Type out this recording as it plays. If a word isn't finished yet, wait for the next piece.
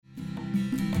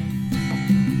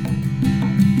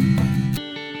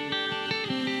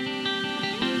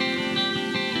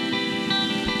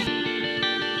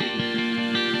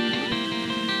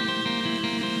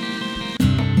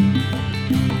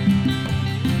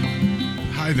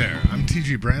Hi there, I'm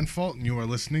TG Brandfault, and you are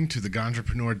listening to the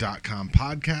Ganjapreneur.com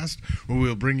podcast, where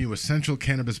we'll bring you essential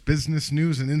cannabis business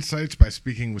news and insights by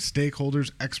speaking with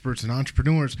stakeholders, experts, and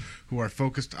entrepreneurs who are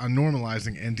focused on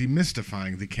normalizing and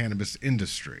demystifying the cannabis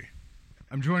industry.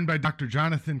 I'm joined by Dr.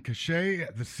 Jonathan Cachet,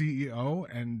 the CEO,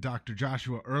 and Dr.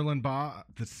 Joshua Erlenbaugh,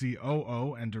 the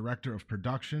COO and Director of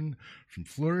Production from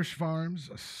Fleurish Farms,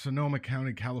 a Sonoma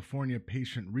County, California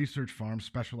patient research farm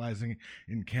specializing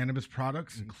in cannabis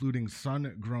products, including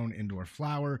sun-grown indoor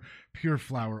flower, pure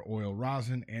flower oil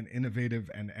rosin, and innovative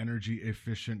and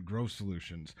energy-efficient grow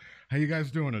solutions. How you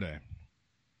guys doing today?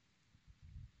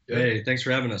 Hey, thanks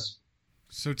for having us.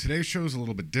 So today's show is a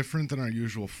little bit different than our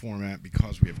usual format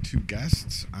because we have two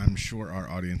guests. I'm sure our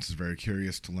audience is very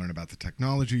curious to learn about the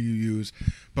technology you use.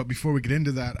 But before we get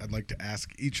into that, I'd like to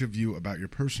ask each of you about your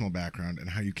personal background and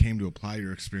how you came to apply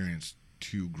your experience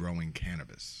to growing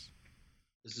cannabis.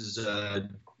 This is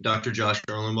Dr. Josh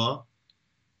Erlenbaugh.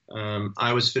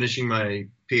 I was finishing my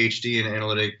PhD in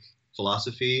analytic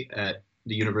philosophy at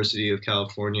the University of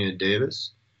California,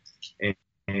 Davis.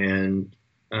 And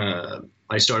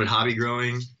I started hobby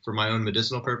growing for my own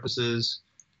medicinal purposes.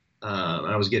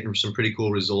 I was getting some pretty cool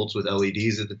results with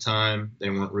LEDs at the time. They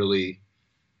weren't really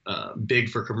big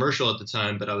for commercial at the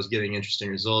time, but I was getting interesting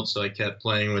results, so I kept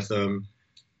playing with them.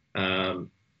 I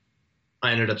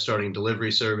ended up starting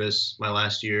delivery service my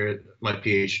last year, my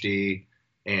PhD,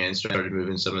 and started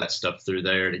moving some of that stuff through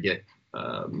there to get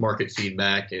market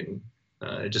feedback, and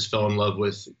I just fell in love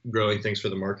with growing things for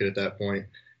the market at that point.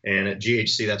 And at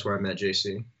GHC, that's where I met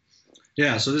JC.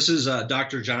 Yeah, so this is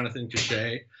Dr. Jonathan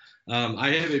Cachet. I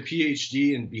have a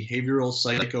PhD in behavioral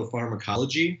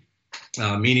psychopharmacology,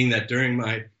 meaning that during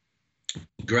my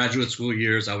graduate school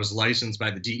years, I was licensed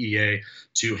by the DEA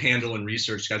to handle and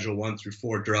research Schedule 1 through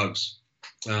 4 drugs.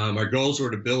 Our goals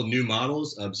were to build new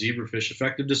models of zebrafish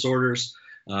affective disorders,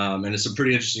 and it's some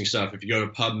pretty interesting stuff. If you go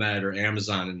to PubMed or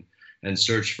Amazon and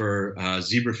search for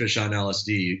zebrafish on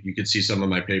LSD, you could see some of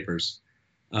my papers.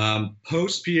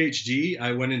 Post PhD,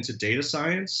 I went into data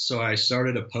science. So I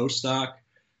started a postdoc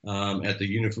at the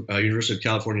University of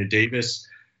California, Davis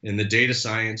in the data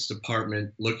science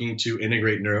department, looking to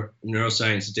integrate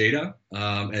neuroscience data.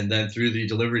 And then through the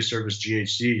delivery service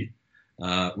GHC,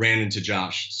 ran into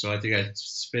Josh. So I think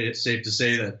it's safe to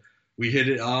say that we hit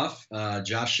it off.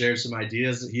 Josh shared some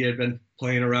ideas that he had been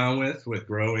playing around with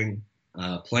growing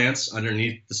plants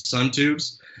underneath the sun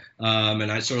tubes.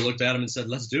 And I sort of looked at him and said,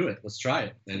 let's do it. Let's try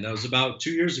it. And that was about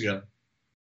 2 years ago.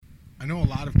 I know a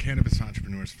lot of cannabis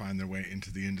entrepreneurs find their way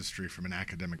into the industry from an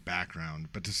academic background,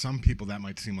 but to some people that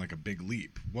might seem like a big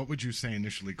leap. What would you say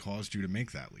initially caused you to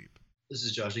make that leap? This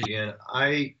is Josh again.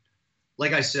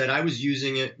 Like I said, I was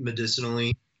using it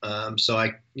medicinally. So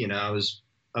I was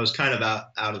kind of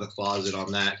out of the closet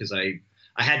on that because I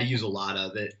had to use a lot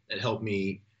of it. It helped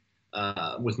me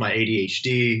with my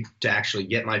ADHD to actually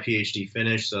get my PhD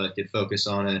finished so I could focus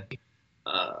on it,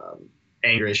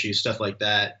 anger issues, stuff like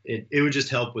that. It would just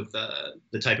help with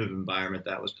the type of environment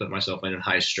that I was putting myself in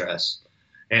high stress.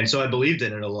 And so I believed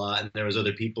in it a lot. And there was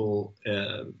other people,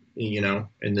 in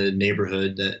the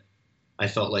neighborhood that I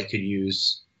felt like could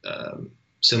use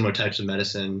similar types of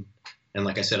medicine. And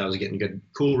like I said, I was getting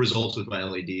cool results with my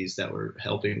LEDs that were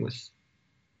helping with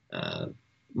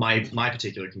my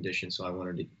particular condition. So I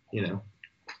wanted to,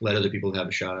 let other people have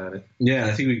a shot at it. Yeah,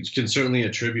 I think we can certainly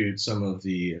attribute some of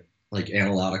the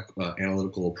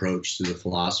analytical approach to the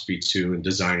philosophy too, and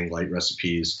designing light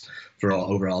recipes for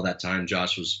over all that time.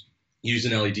 Josh was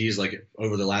using LEDs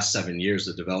over the last 7 years.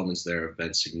 The developments there have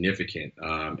been significant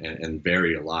and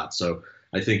vary a lot. So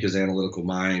I think his analytical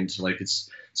mind, it's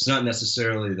not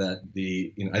necessarily that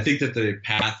I think that the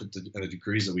path and the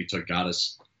degrees that we took got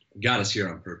us here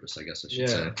on purpose, I guess I should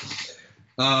say.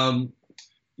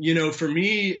 For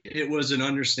me, it was an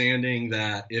understanding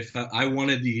that if I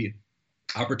wanted the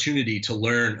opportunity to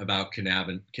learn about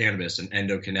cannabis and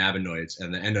endocannabinoids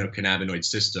and the endocannabinoid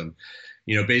system,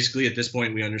 basically at this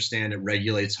point, we understand it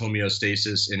regulates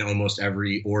homeostasis in almost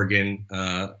every organ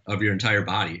of your entire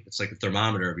body. It's like a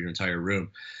thermometer of your entire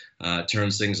room.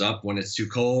 Turns things up when it's too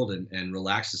cold and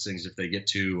relaxes things if they get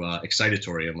too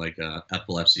excitatory, in like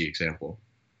epilepsy example.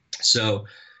 So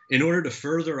in order to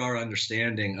further our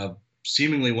understanding of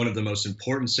seemingly one of the most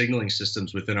important signaling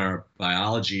systems within our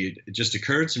biology, it just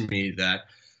occurred to me that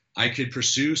I could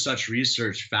pursue such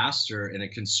research faster in a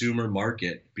consumer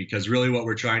market, because really what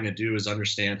we're trying to do is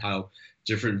understand how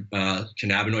different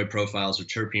cannabinoid profiles or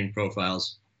terpene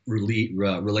profiles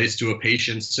relates to a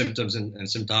patient's symptoms and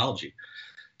symptology.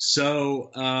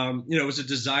 So, it was a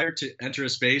desire to enter a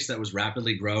space that was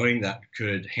rapidly growing, that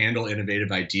could handle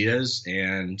innovative ideas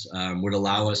and would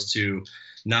allow us to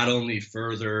not only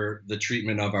further the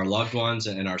treatment of our loved ones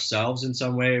and ourselves in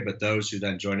some way, but those who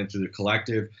then join in through the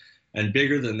collective. And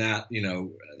bigger than that,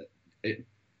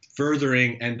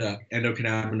 furthering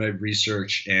endocannabinoid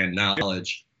research and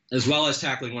knowledge, as well as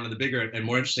tackling one of the bigger and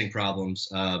more interesting problems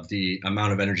of the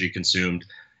amount of energy consumed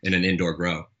in an indoor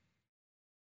grow.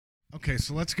 Okay,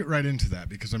 so let's get right into that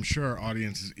because I'm sure our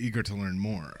audience is eager to learn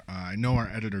more. I know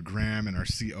our editor Graham and our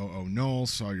COO Noel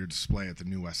saw your display at the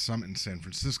New West Summit in San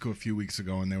Francisco a few weeks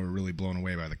ago, and they were really blown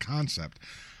away by the concept.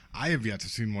 I have yet to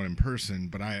see one in person,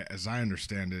 but as I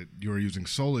understand it, you are using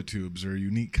solar tubes, or a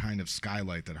unique kind of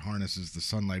skylight that harnesses the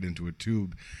sunlight into a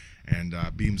tube and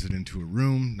beams it into a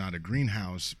room, not a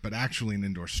greenhouse, but actually an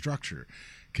indoor structure.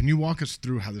 Can you walk us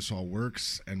through how this all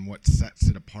works and what sets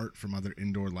it apart from other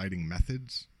indoor lighting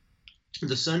methods?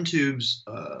 The sun tubes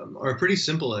are a pretty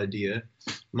simple idea.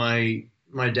 My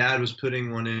dad was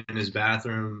putting one in his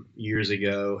bathroom years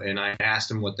ago, and I asked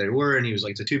him what they were, and he was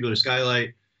like, it's a tubular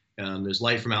skylight. There's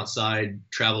light from outside,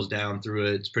 travels down through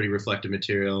it. It's pretty reflective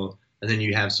material. And then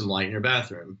you have some light in your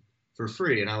bathroom for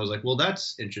free. And I was like, well,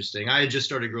 that's interesting. I had just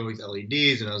started growing with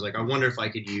LEDs, and I was like, I wonder if I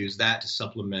could use that to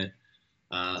supplement,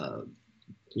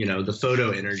 the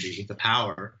photo energy, the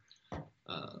power.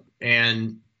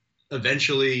 And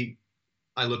eventually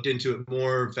I looked into it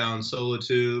more, found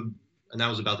Solitube, and that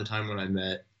was about the time when I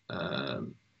met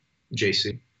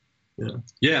JC.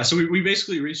 Yeah, so we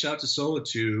basically reached out to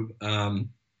Solitube,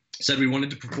 said we wanted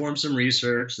to perform some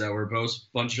research, that we're both a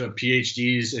bunch of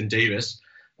PhDs in Davis,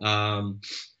 and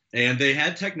they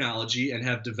had technology and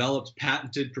have developed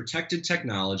patented protected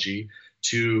technology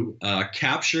to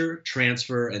capture,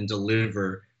 transfer, and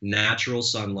deliver natural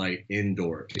sunlight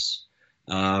indoors.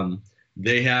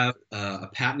 They have a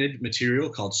patented material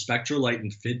called Spectrolight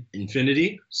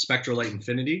Infinity.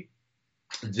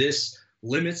 This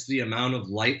limits the amount of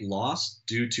light lost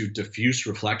due to diffuse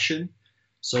reflection.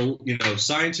 So,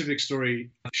 scientific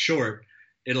story short,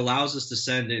 it allows us to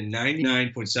send in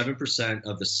 99.7%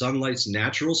 of the sunlight's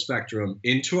natural spectrum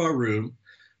into our room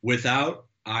without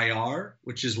IR,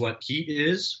 which is what heat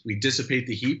is. We dissipate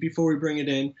the heat before we bring it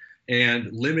in,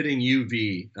 and limiting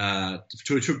UV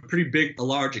to a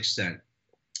large extent,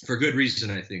 for good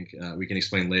reason, I think we can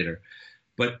explain later.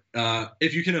 But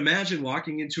if you can imagine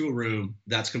walking into a room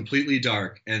that's completely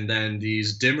dark, and then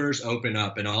these dimmers open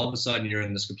up, and all of a sudden you're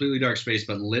in this completely dark space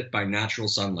but lit by natural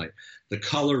sunlight, the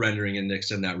color rendering index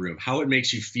in that room, how it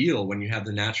makes you feel when you have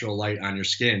the natural light on your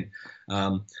skin.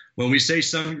 When we say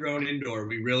sun-grown indoor,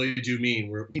 we really do mean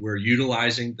we're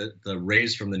utilizing the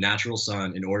rays from the natural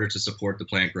sun in order to support the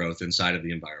plant growth inside of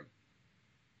the environment.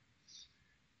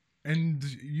 And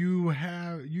you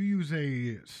use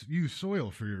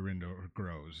soil for your indoor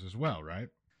grows as well, right?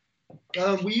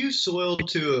 We use soil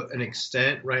to an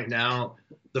extent. Right now,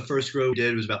 the first grow we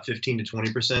did was about 15 to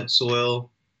 20% soil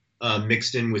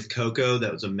mixed in with cocoa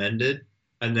that was amended,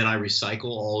 and then I recycle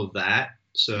all of that.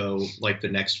 So, like, the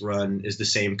next run is the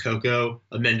same cocoa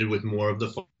amended with more of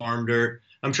the farm dirt.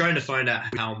 I'm trying to find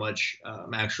out how much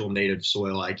actual native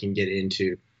soil I can get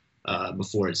into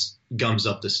before it gums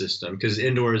up the system, because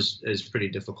indoors is pretty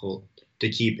difficult to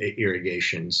keep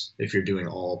irrigations if you're doing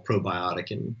all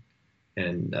probiotic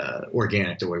and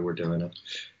organic the way we're doing it.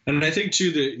 And I think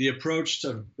too the approach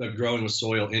to growing with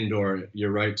soil indoor,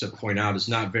 you're right to point out, is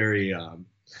not very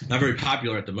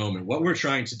popular at the moment. What we're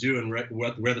trying to do, and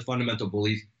where the fundamental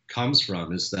belief comes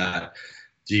from, is that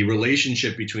the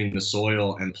relationship between the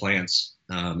soil and plants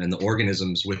and the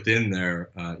organisms within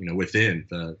within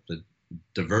the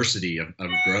diversity of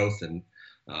growth and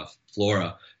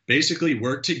flora basically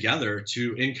work together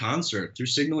in concert through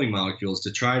signaling molecules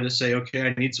to try to say, okay,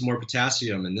 I need some more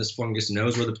potassium, and this fungus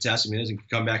knows where the potassium is and can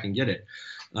come back and get it.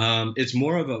 It's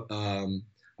more of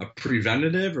a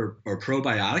preventative or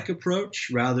probiotic approach,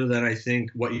 rather than, I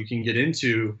think, what you can get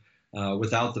into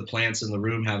without the plants in the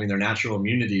room having their natural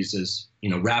immunities is,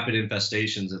 rapid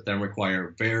infestations that then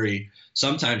require very,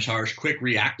 sometimes harsh, quick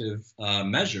reactive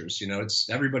measures.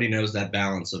 Everybody knows that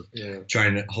balance of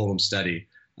trying to hold them steady.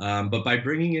 But by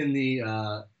bringing in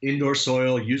the indoor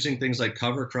soil, using things like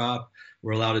cover crop,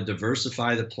 we're allowed to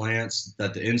diversify the plants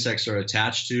that the insects are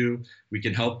attached to. We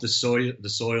can help the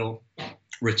soil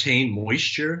retain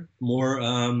moisture more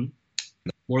than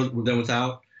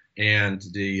without, and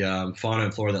the fauna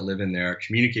and flora that live in there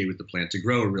communicate with the plant to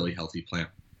grow a really healthy plant.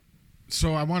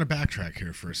 So I want to backtrack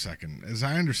here for a second. As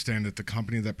I understand it, the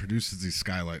company that produces these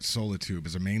skylights, Solitube,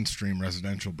 is a mainstream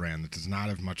residential brand that does not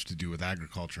have much to do with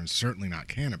agriculture and certainly not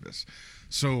cannabis.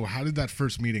 So how did that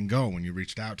first meeting go when you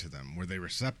reached out to them? Were they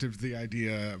receptive to the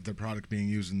idea of their product being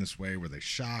used in this way? Were they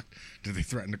shocked? Did they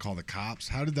threaten to call the cops?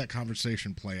 How did that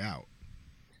conversation play out?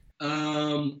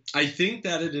 I think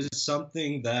that it is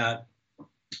something that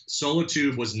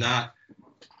Solotube was not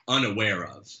unaware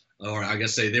of, or I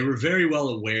guess say they were very well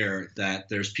aware that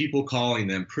there's people calling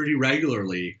them pretty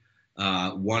regularly,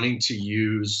 wanting to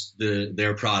use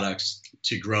their products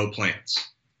to grow plants.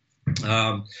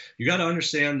 You got to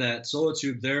understand that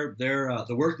Solotube,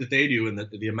 the work that they do and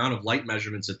the amount of light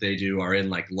measurements that they do are in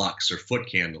like lux or foot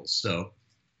candles. So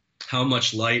how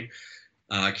much light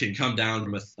can come down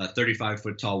from a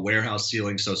 35-foot tall warehouse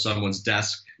ceiling so someone's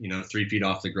desk, 3 feet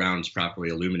off the ground is properly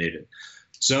illuminated.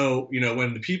 So,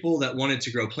 when the people that wanted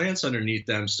to grow plants underneath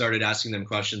them started asking them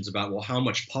questions about, well, how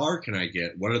much PAR can I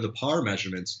get? What are the PAR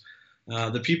measurements?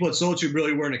 The people at Solotube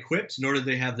really weren't equipped, nor did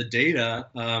they have the data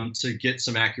to get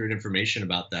some accurate information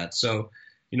about that. So,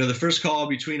 the first call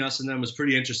between us and them was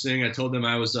pretty interesting. I told them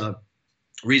I was a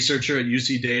researcher at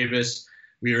UC Davis.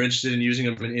 We were interested in using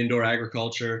them in indoor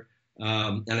agriculture.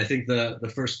 And I think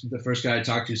the first guy I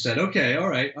talked to said, okay, all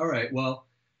right. Well,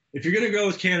 if you're going to go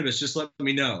with cannabis, just let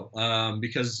me know,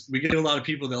 because we get a lot of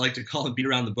people that like to call and beat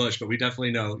around the bush, but we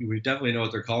definitely know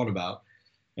what they're calling about.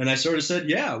 And I sort of said,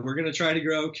 yeah, we're going to try to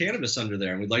grow cannabis under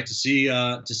there, and we'd like to see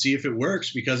if it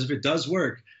works, because if it does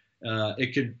work,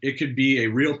 it could be a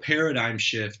real paradigm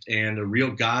shift and a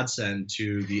real godsend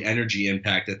to the energy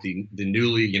impact that the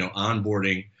newly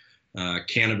onboarding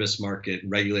cannabis market,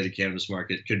 regulated cannabis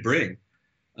market, could bring.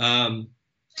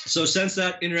 So since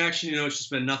that interaction, it's just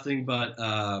been nothing but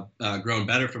grown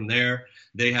better from there.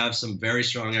 They have some very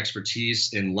strong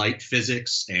expertise in light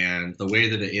physics and the way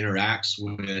that it interacts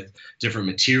with different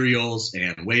materials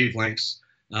and wavelengths.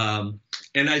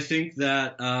 And I think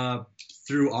that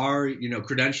through our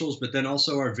credentials, but then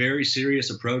also our very serious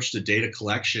approach to data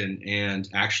collection and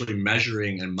actually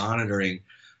measuring and monitoring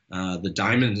the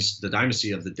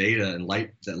dimency of the data and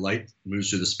light moves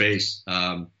through the space.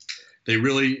 They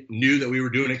really knew that we were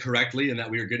doing it correctly and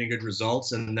that we were getting good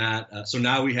results, and that so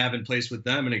now we have in place with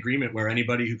them an agreement where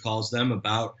anybody who calls them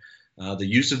about the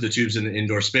use of the tubes in the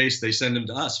indoor space, they send them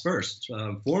to us first,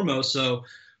 foremost, so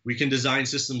we can design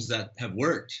systems that have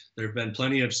worked. There have been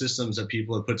plenty of systems that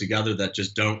people have put together that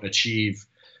just don't achieve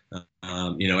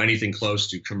anything close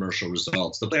to commercial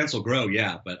results. The plants will grow,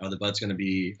 yeah, but are the buds going to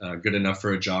be good enough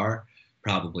for a jar?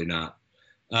 Probably not.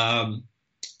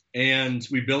 And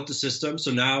we built the system,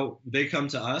 so now they come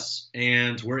to us,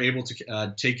 and we're able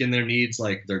to take in their needs,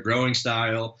 like their growing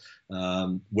style,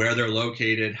 where they're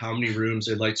located, how many rooms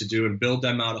they'd like to do, and build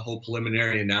them out a whole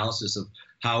preliminary analysis of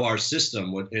how our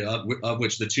system, of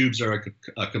which the tubes are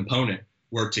a component,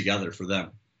 work together for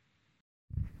them.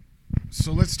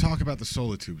 So let's talk about the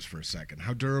Solotubes for a second.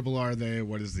 How durable are they?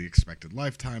 What is the expected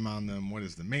lifetime on them? What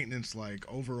is the maintenance like?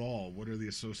 Overall, what are the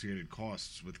associated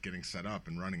costs with getting set up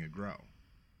and running a grow?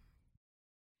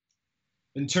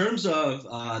 In terms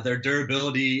of their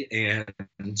durability and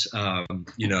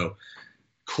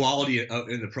quality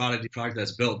in the product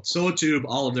that's built, Solotube,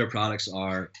 all of their products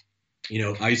are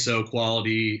ISO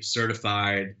quality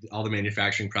certified. All the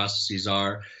manufacturing processes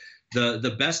are.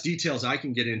 The best details I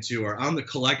can get into are on the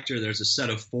collector. There's a set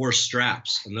of 4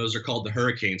 straps, and those are called the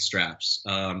hurricane straps.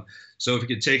 So if you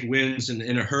could take winds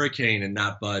in a hurricane and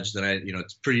not budge, then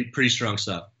it's pretty strong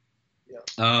stuff.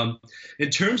 In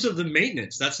terms of the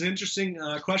maintenance, that's an interesting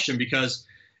question, because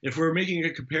if we're making a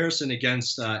comparison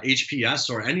against HPS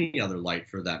or any other light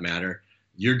for that matter,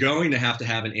 you're going to have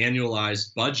an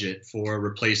annualized budget for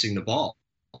replacing the bulbs.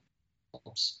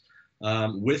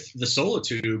 With the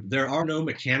Solotube, there are no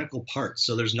mechanical parts,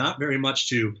 so there's not very much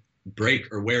to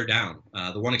break or wear down,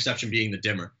 the one exception being the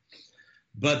dimmer.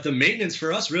 But the maintenance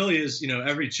for us really is,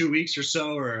 every 2 weeks or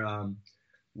so, or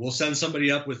we'll send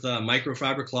somebody up with a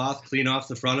microfiber cloth, clean off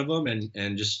the front of them,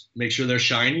 and just make sure they're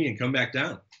shiny and come back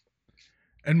down.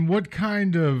 And what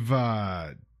kind of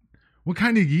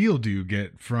yield do you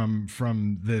get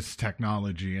from this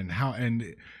technology,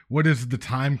 and what is the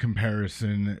time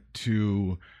comparison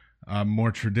to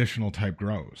more traditional type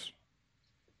grows?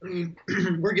 I mean,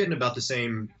 we're getting about the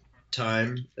same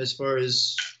time as far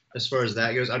as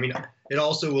that goes. I mean, it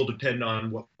also will depend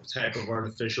on what type of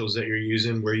artificials that you're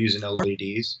using. We're using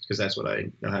LEDs because that's what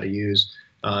I know how to use.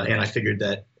 And I figured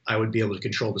that I would be able to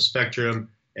control the spectrum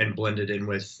and blend it in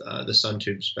with the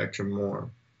Suntube spectrum more.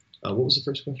 What was the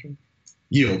first question?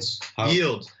 Yields.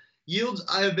 Yields.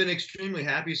 I have been extremely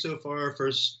happy so far.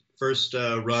 First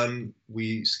run,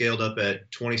 we scaled up at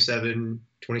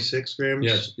 26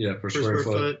 grams. Yeah, per square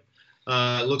foot.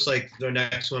 It looks like the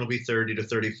next one will be 30 to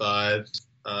 35.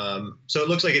 So it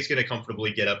looks like it's going to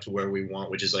comfortably get up to where we want,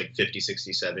 which is like 50,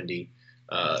 60, 70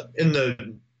 in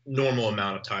the normal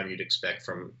amount of time you'd expect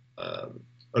from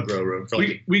a grow room for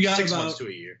like we got 6 months to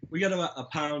a year. We got about a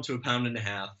pound to a pound and a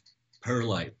half per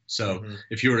light. So Mhm.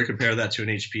 if you were to compare that to an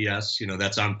HPS,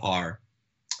 that's on par.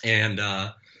 And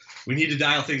we need to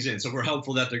dial things in. So we're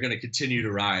hopeful that they're going to continue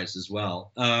to rise as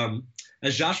well.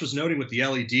 As Josh was noting with the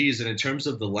LEDs, and in terms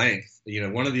of the length,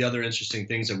 one of the other interesting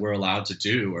things that we're allowed to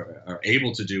do or are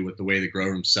able to do with the way the grow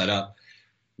room's set up,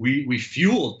 we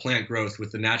fuel plant growth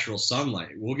with the natural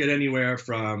sunlight. We'll get anywhere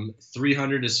from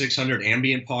 300 to 600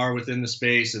 ambient par within the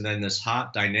space, and then this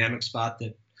hot dynamic spot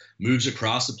that moves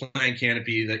across the plant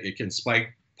canopy that it can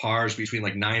spike pars between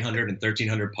like 900 and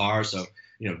 1300 par. So,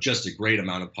 just a great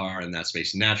amount of par in that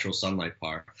space, natural sunlight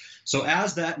par. So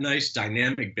as that nice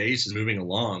dynamic base is moving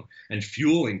along and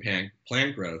fueling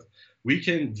plant growth, we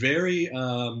can very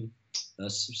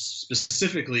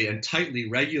specifically and tightly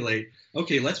regulate,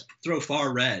 okay, let's throw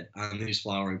far red on these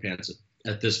flowering plants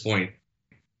at this point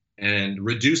and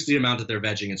reduce the amount that they're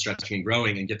vegging and stretching and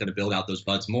growing and get them to build out those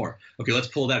buds more. Okay, let's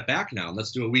pull that back now.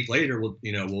 Let's do a week later.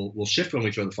 We'll shift when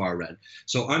we throw the far red.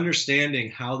 So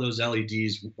understanding how those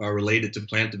LEDs are related to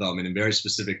plant development in very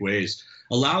specific ways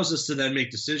allows us to then make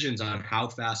decisions on how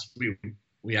fast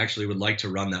we actually would like to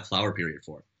run that flower period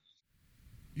for.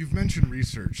 You've mentioned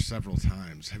research several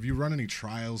times. Have you run any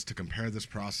trials to compare this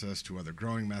process to other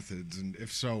growing methods? And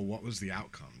if so, what was the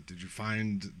outcome? Did you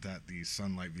find that the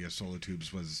sunlight via solar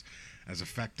tubes was as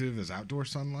effective as outdoor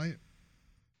sunlight?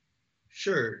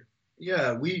 Sure.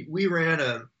 Yeah, we ran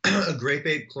a grape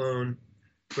ape clone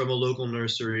from a local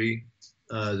nursery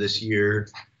this year,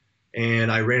 and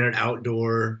I ran it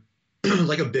outdoor,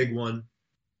 like a big one.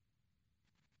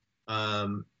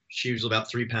 She was about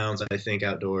 3 pounds, I think,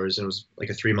 outdoors, and it was like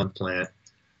a 3-month plant.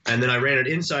 And then I ran it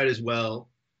inside as well.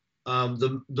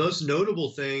 The most notable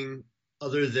thing,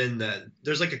 other than that,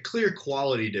 there's like a clear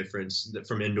quality difference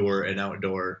from indoor and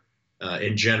outdoor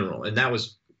in general, and that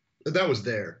was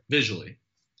there Visually.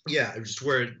 Yeah, just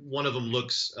where one of them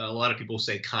looks, a lot of people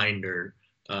say kinder.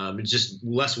 It's just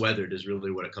less weathered is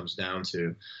really what it comes down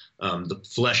to. The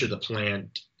flesh of the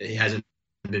plant, it hasn't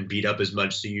been beat up as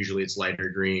much, so usually it's lighter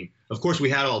green. Of course, we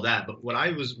had all that, but what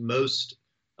I was most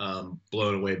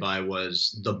blown away by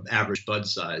was the average bud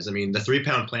size. I mean, the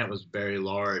 3-pound plant was very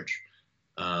large,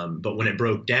 but when it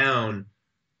broke down,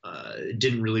 it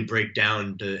didn't really break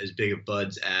down to as big of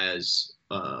buds as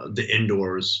the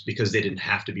indoors because they didn't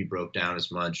have to be broke down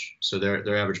as much. So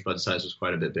their average bud size was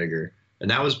quite a bit bigger. And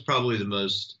that was probably the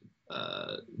most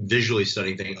visually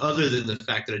stunning thing, other than the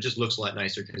fact that it just looks a lot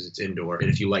nicer because it's indoor. And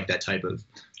if you like that type of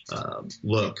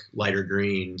look, lighter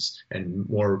greens and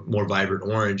more vibrant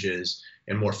oranges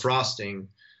and more frosting,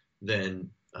 then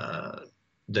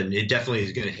it definitely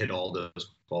is going to hit all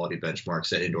those quality benchmarks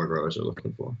that indoor growers are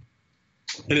looking for.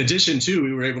 In addition, too,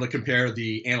 we were able to compare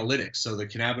the analytics, so the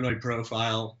cannabinoid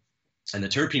profile and the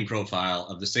terpene profile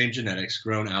of the same genetics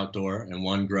grown outdoor and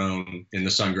one grown in the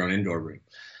Sungrown indoor room.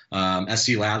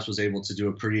 SC Labs was able to do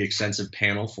a pretty extensive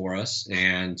panel for us,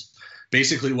 and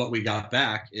basically what we got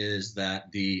back is that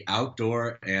the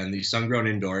outdoor and the Sungrown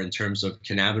indoor in terms of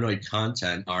cannabinoid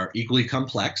content are equally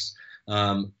complex,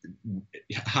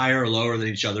 higher or lower than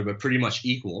each other, but pretty much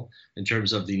equal in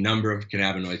terms of the number of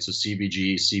cannabinoids, so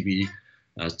CBG, CB,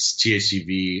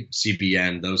 THCV,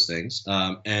 CBN, those things.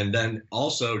 And then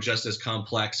also just as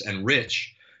complex and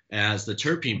rich as the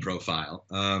terpene profile.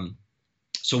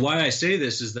 So why I say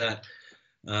this is that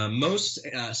most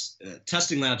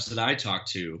testing labs that I talk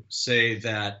to say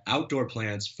that outdoor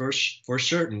plants, for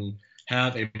certain,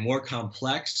 have a more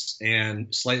complex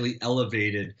and slightly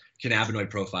elevated cannabinoid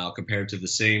profile compared to the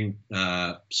same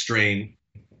strain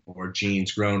or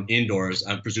genes grown indoors,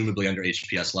 presumably under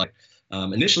HPS light.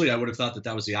 Initially, I would have thought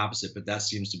that was the opposite, but that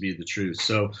seems to be the truth.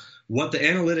 So what the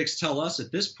analytics tell us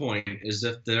at this point is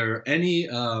if there are any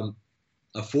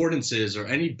affordances or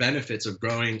any benefits of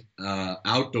growing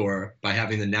outdoor by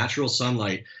having the natural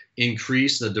sunlight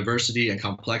increase the diversity and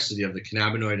complexity of the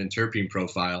cannabinoid and terpene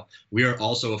profile, we are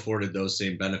also afforded those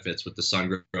same benefits with the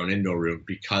sun-grown indoor room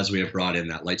because we have brought in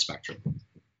that light spectrum.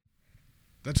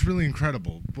 That's really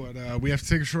incredible, but we have to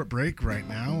take a short break right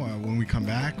now. When we come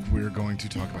back, we're going to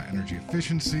talk about energy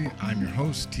efficiency. I'm your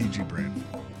host, TG Branford.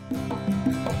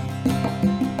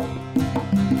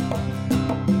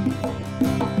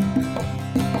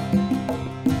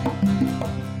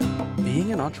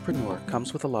 Being an entrepreneur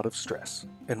comes with a lot of stress,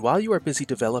 and while you are busy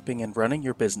developing and running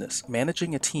your business,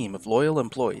 managing a team of loyal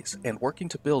employees, and working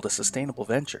to build a sustainable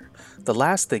venture, the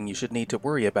last thing you should need to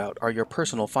worry about are your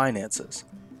personal finances.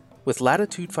 With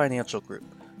Latitude Financial Group,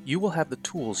 you will have the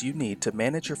tools you need to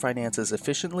manage your finances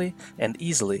efficiently and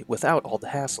easily without all the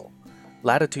hassle.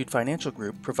 Latitude Financial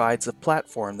Group provides a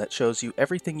platform that shows you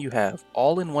everything you have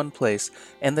all in one place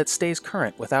and that stays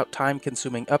current without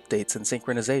time-consuming updates and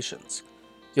synchronizations.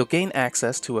 You'll gain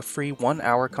access to a free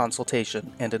 1-hour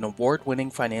consultation and an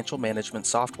award-winning financial management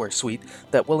software suite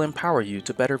that will empower you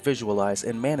to better visualize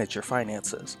and manage your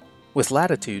finances. With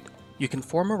Latitude, you can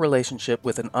form a relationship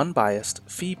with an unbiased,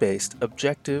 fee-based,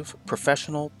 objective,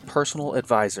 professional, personal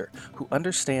advisor who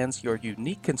understands your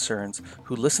unique concerns,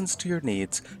 who listens to your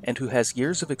needs, and who has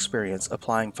years of experience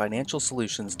applying financial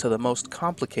solutions to the most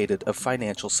complicated of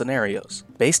financial scenarios.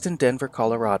 Based in Denver,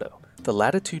 Colorado, the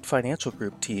Latitude Financial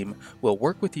Group team will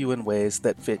work with you in ways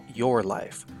that fit your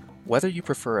life. Whether you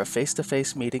prefer a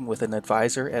face-to-face meeting with an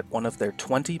advisor at one of their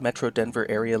 20 Metro Denver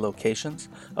area locations,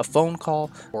 a phone call,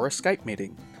 or a Skype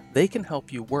meeting, they can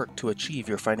help you work to achieve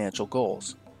your financial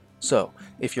goals. So,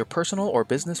 if your personal or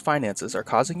business finances are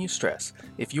causing you stress,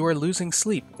 if you are losing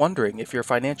sleep wondering if your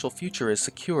financial future is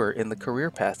secure in the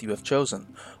career path you have chosen,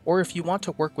 or if you want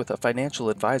to work with a financial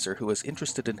advisor who is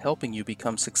interested in helping you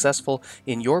become successful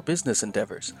in your business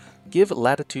endeavors, give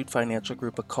Latitude Financial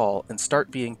Group a call and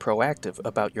start being proactive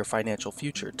about your financial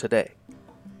future today.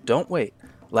 Don't wait.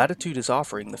 Latitude is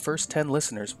offering the first 10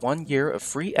 listeners 1 year of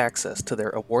free access to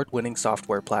their award-winning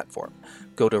software platform.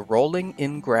 Go to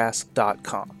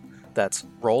rollingingrass.com. That's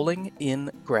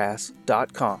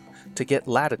rollingingrass.com to get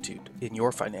Latitude in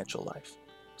your financial life.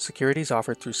 Securities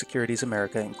offered through Securities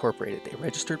America Incorporated, a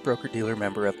registered broker-dealer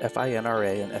member of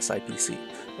FINRA and SIPC.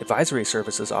 Advisory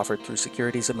services offered through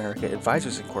Securities America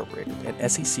Advisors Incorporated, an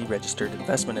SEC-registered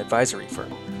investment advisory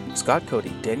firm. Scott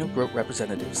Cody, Daniel Grote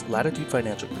representatives, Latitude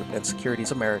Financial Group, and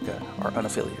Securities America are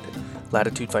unaffiliated.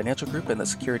 Latitude Financial Group and the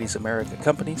Securities America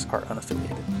companies are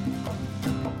unaffiliated.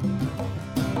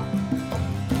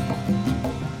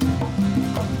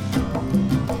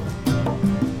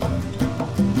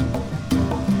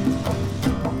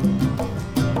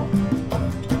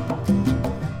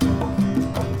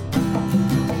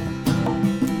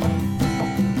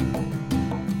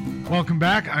 Welcome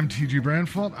back. I'm T.G.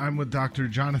 Brandfault. I'm with Dr.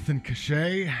 Jonathan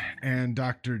Cachet and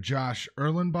Dr. Josh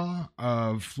Erlenbaugh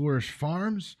of Fleurish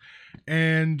Farms.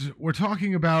 And we're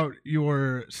talking about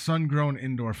your sun-grown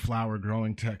indoor flower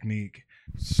growing technique.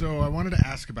 So I wanted to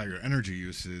ask about your energy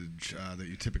usage that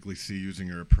you typically see using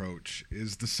your approach.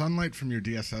 Is the sunlight from your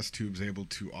DSS tubes able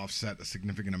to offset a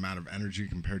significant amount of energy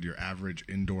compared to your average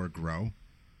indoor grow?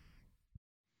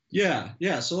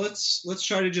 Yeah. So let's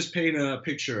try to just paint a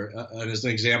picture as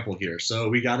an example here. So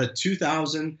we got a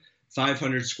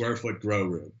 2,500 square foot grow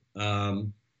room.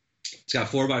 It's got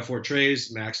 4x4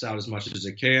 trays, maxed out as much as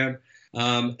it can.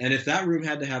 And if that room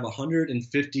had to have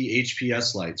 150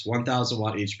 HPS lights, 1,000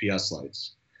 watt HPS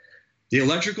lights, the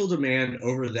electrical demand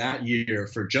over that year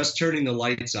for just turning the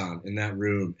lights on in that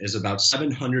room is about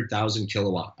 700,000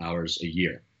 kilowatt hours a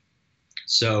year.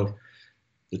 So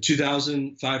the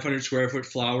 2,500 square foot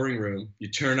flowering room, you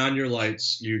turn on your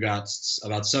lights, you got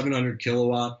about 700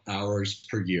 kilowatt hours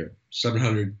per year,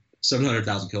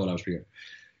 700,000 kilowatt hours per year.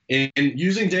 And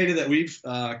using data that we've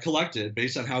collected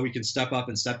based on how we can step up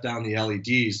and step down the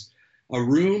LEDs, a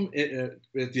room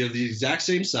with the exact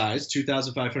same size,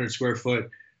 2,500 square foot,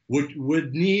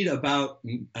 would need about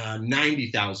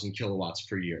 90,000 kilowatts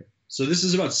per year. So this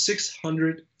is about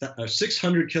 600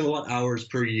 kilowatt hours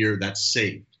per year that's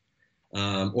saved.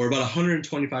 Or about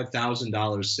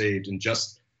 $125,000 saved in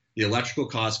just the electrical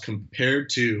cost compared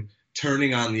to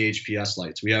turning on the HPS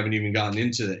lights. We haven't even gotten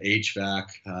into the HVAC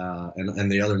and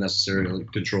the other necessary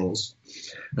controls.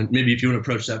 And maybe if you want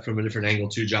to approach that from a different angle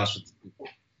too, Josh.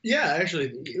 Yeah,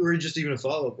 actually, or just even a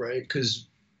follow-up, right? Because,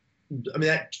 I mean,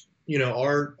 that,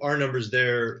 our numbers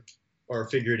there are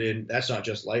figured in, that's not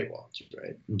just light watts,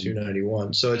 right? Mm-hmm.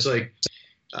 291. So it's like,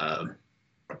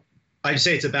 I'd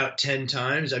say it's about 10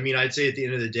 times. I mean, I'd say at the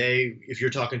end of the day, if you're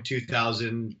talking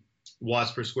 2,000 watts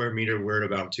per square meter, we're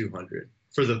at about 200.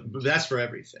 That's for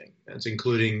everything. That's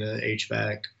including the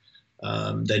HVAC,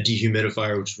 that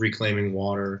dehumidifier, which is reclaiming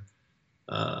water,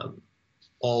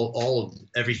 all of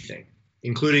everything,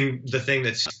 including the thing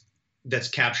that's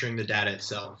capturing the data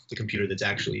itself, the computer that's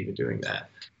actually even doing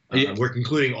that. We're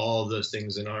including all of those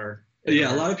things in our.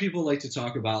 A lot of people like to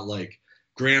talk about like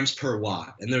grams per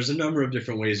watt, and there's a number of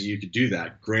different ways that you could do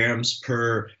that. Grams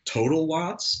per total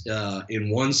watts in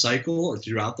one cycle or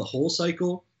throughout the whole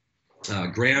cycle.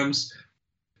 Grams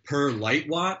per light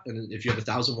watt, and if you have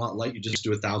 1,000 watt light, you just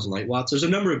do 1,000 light watts. There's a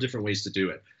number of different ways to do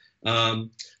it.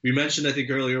 We mentioned, I think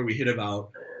earlier, we hit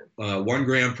about 1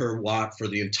 gram per watt for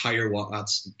the entire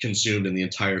watts consumed in the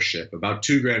entire ship, about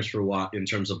 2 grams per watt in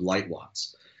terms of light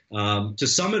watts. To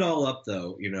sum it all up,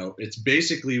 though, it's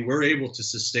basically we're able to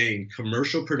sustain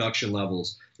commercial production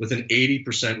levels with an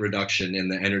 80% reduction in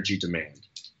the energy demand.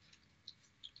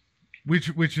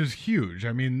 Which is huge.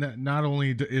 I mean, not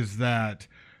only is that,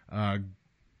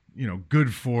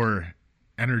 good for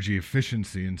energy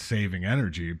efficiency and saving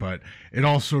energy, but it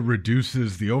also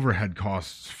reduces the overhead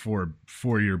costs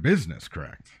for your business,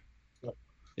 correct?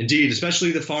 Indeed,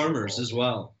 especially the farmers as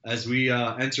well. As we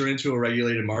enter into a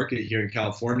regulated market here in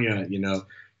California,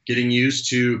 getting used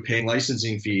to paying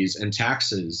licensing fees and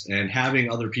taxes and having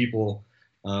other people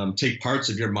take parts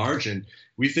of your margin,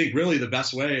 we think really the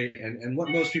best way, and what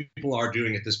most people are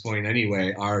doing at this point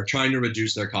anyway, are trying to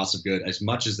reduce their cost of good as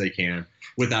much as they can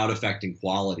without affecting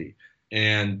quality.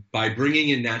 And by bringing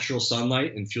in natural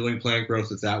sunlight and fueling plant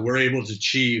growth with that, we're able to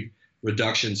achieve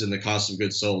reductions in the cost of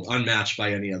goods sold unmatched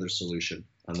by any other solution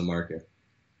on the market.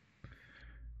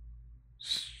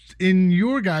 In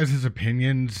your guys'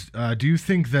 opinions, do you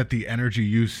think that the energy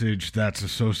usage that's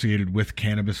associated with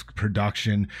cannabis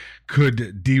production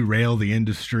could derail the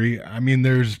industry? I mean,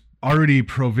 there's already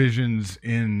provisions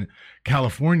in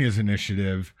California's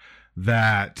initiative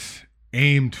that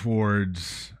aim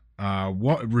towards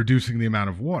reducing the amount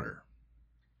of water.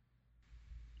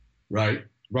 Right.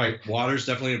 Water is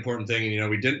definitely an important thing. And,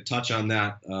 we didn't touch on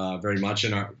that very much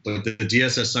but the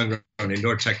DSS Sungrown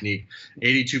indoor technique,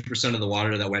 82% of the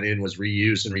water that went in was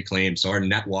reused and reclaimed. So our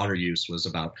net water use was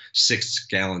about 6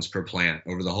 gallons per plant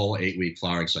over the whole 8-week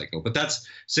flowering cycle. But that's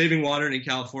saving water in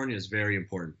California is very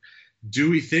important. Do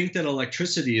we think that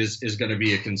electricity is going to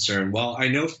be a concern? Well, I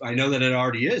know that it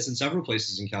already is in several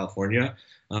places in California.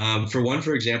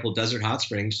 For example, Desert Hot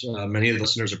Springs, many of the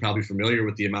listeners are probably familiar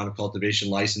with the amount of cultivation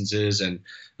licenses and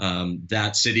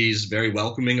that city's very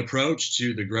welcoming approach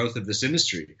to the growth of this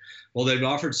industry. Well, they've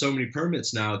offered so many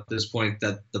permits now at this point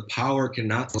that the power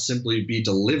cannot simply be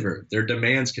delivered. Their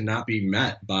demands cannot be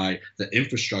met by the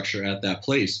infrastructure at that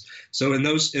place. So in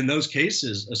those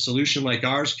cases, a solution like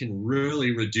ours can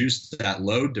really reduce that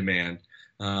load demand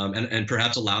and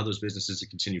perhaps allow those businesses to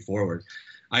continue forward.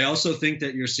 I also think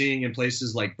that you're seeing in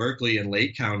places like Berkeley and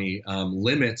Lake County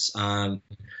limits on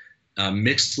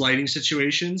mixed lighting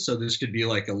situations. So this could be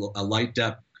like a light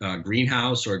depth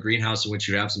greenhouse or a greenhouse in which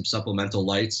you have some supplemental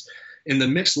lights. In the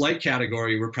mixed light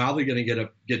category, we're probably going to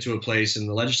get to a place, and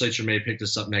the legislature may pick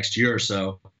this up next year or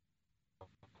so,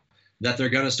 that they're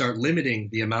going to start limiting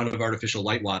the amount of artificial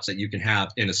light watts that you can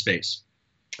have in a space.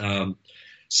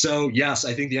 So yes,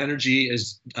 I think the energy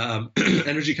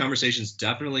conversation is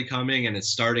definitely coming, and it's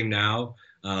starting now.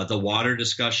 The water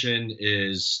discussion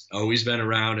is always been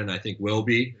around, and I think will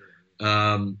be.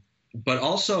 But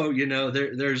also,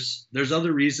 there's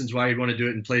other reasons why you'd want to do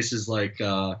it in places like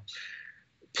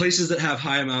places that have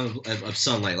high amount of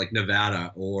sunlight, like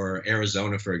Nevada or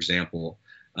Arizona, for example.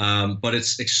 But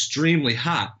it's extremely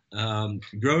hot.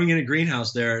 Growing in a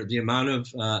greenhouse there, the amount of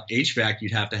HVAC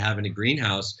you'd have to have in a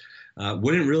greenhouse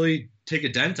wouldn't really take a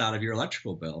dent out of your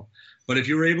electrical bill. But if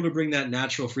you were able to bring that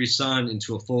natural free sun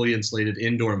into a fully insulated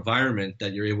indoor environment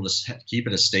that you're able to keep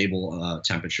at a stable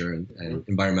temperature and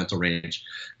environmental range,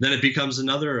 then it becomes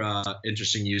another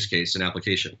interesting use case and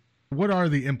application. What are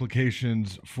the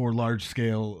implications for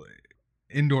large-scale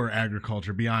indoor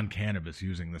agriculture beyond cannabis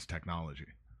using this technology?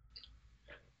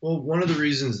 Well, one of the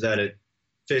reasons that it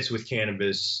fits with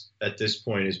cannabis at this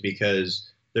point is because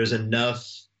there's enough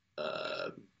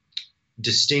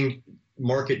distinct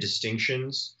market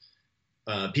distinctions.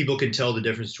 People can tell the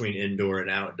difference between indoor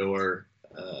and outdoor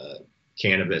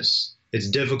cannabis. It's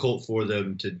difficult for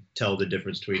them to tell the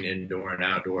difference between indoor and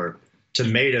outdoor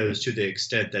tomatoes to the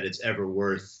extent that it's ever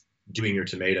worth doing your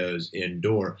tomatoes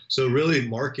indoor. So really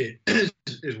market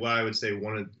is why I would say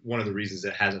one of the reasons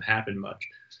it hasn't happened much.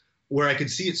 Where I could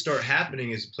see it start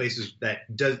happening is places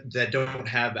that don't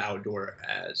have outdoor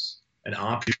as an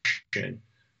option,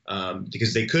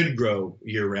 because they could grow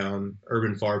year-round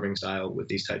urban farming style with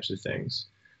these types of things.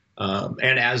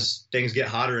 And as things get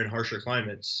hotter in harsher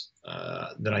climates,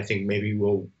 then I think maybe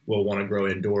we'll want to grow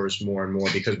indoors more and more,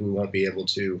 because we won't be able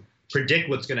to predict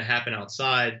what's going to happen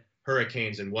outside,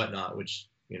 hurricanes and whatnot, which,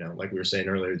 like we were saying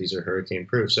earlier, these are hurricane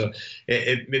proof. So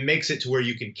it makes it to where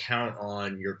you can count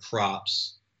on your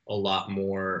crops a lot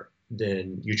more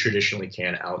than you traditionally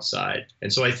can outside.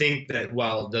 And so I think that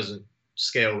while it doesn't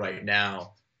scale right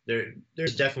now,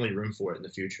 there's definitely room for it in the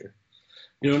future.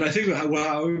 And I think how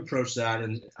I would approach that,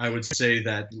 and I would say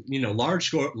that,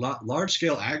 large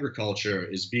scale agriculture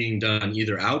is being done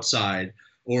either outside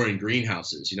or in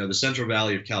greenhouses. The Central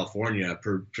Valley of California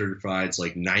provides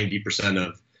like 90%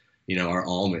 of, our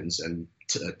almonds and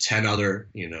 10 other,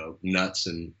 nuts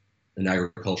and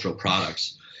agricultural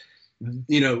products.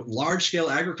 Large scale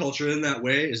agriculture in that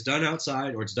way is done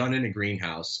outside or it's done in a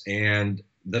greenhouse. And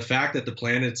the fact that the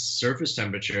planet's surface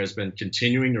temperature has been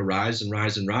continuing to rise and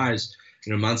rise and rise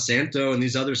Monsanto and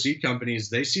these other seed companies,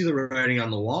 they see the writing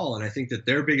on the wall. And I think that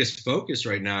their biggest focus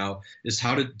right now is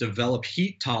how to develop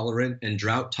heat tolerant and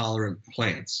drought tolerant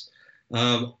plants.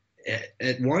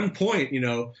 At one point,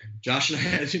 Josh and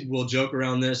I will joke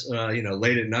around this,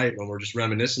 late at night when we're just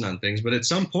reminiscing on things. But at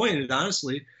some point, it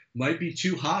honestly might be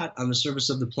too hot on the surface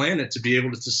of the planet to be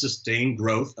able to sustain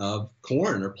growth of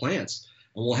corn or plants.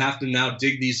 And we'll have to now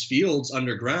dig these fields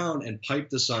underground and pipe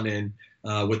the sun in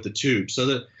with the tube. So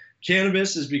the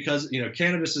cannabis is because,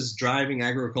 cannabis is driving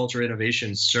agriculture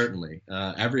innovation, certainly.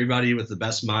 Everybody with the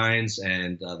best minds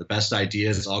and the best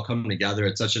ideas is all coming together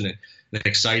at such an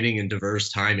exciting and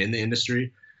diverse time in the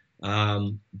industry.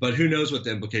 But who knows what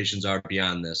the implications are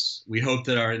beyond this. We hope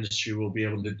that our industry will be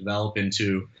able to develop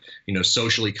into,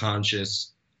 socially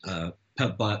conscious,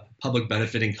 public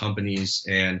benefiting companies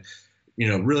and,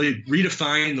 really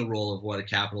redefine the role of what a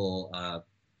capital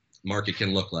market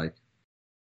can look like.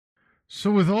 So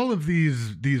with all of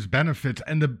these benefits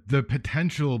and the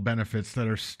potential benefits that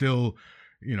are still,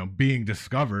 being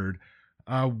discovered,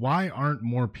 why aren't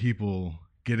more people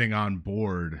getting on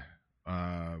board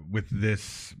with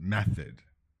this method?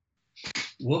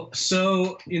 Well,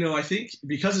 so, I think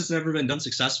because it's never been done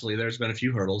successfully, there's been a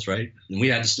few hurdles, right? And we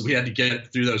had to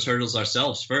get through those hurdles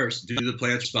ourselves first. Do the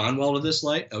plants respond well to this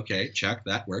light? Okay, check,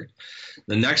 that worked.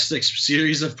 The next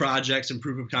series of projects and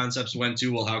proof of concepts went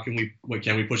to, well, what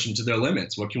can we push them to their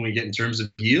limits? What can we get in terms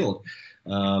of yield?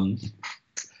 Go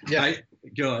ahead.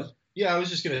 Yeah, I was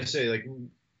just going to say,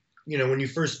 when you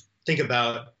first think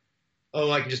about,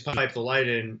 I can just pipe the light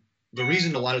in, the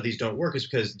reason a lot of these don't work is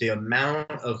because the amount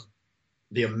of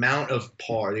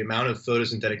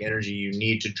photosynthetic energy you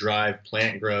need to drive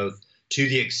plant growth to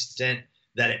the extent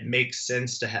that it makes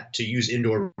sense to use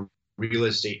indoor real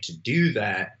estate to do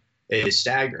that is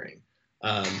staggering.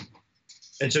 And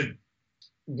so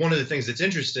one of the things that's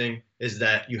interesting is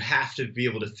that you have to be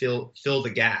able to fill the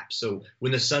gap. So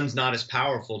when the sun's not as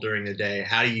powerful during the day,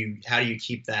 how do you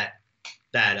keep that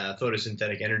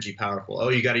photosynthetic energy powerful? Oh,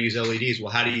 you got to use LEDs.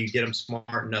 Well, how do you get them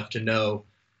smart enough to know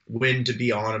when to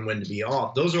be on and when to be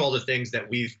off? Those are all the things that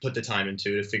we've put the time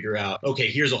into to figure out, okay,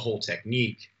 here's a whole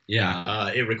technique. Yeah.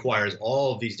 It requires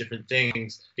all of these different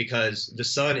things because the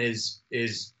sun is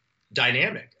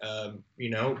dynamic.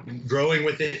 Growing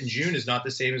with it in June is not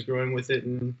the same as growing with it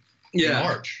in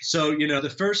March. So,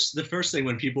 the first thing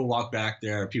when people walk back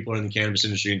there, people in the cannabis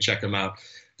industry and check them out,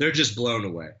 they're just blown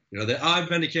away. I've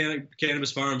been to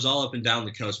cannabis farms all up and down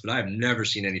the coast, but I've never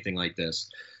seen anything like this.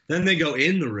 Then they go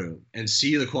in the room and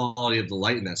see the quality of the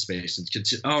light in that space and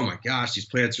oh my gosh, these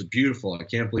plants are beautiful. I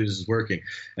can't believe this is working.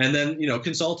 And then,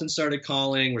 consultants started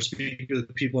calling. We're speaking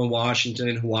with people in Washington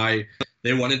and Hawaii.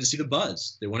 They wanted to see the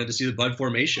buds. They wanted to see the bud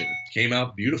formation. It came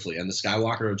out beautifully. And the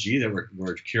Skywalker OG that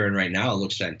we're curing right now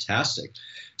looks fantastic.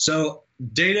 So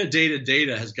data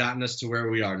has gotten us to where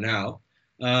we are now.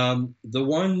 The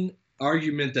one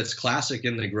argument that's classic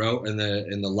in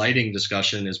the lighting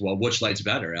discussion is, well, which light's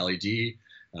better, LED,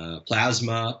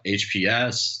 plasma,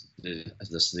 HPS,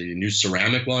 the new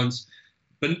ceramic ones?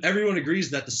 But everyone agrees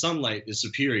that the sunlight is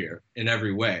superior in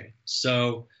every way.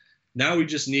 So now we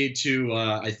just need to,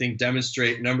 I think,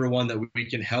 demonstrate, number one, that we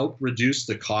can help reduce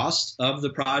the cost of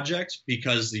the project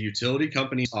because the utility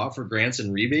companies offer grants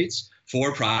and rebates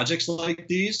for projects like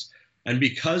these. And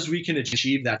because we can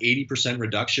achieve that 80%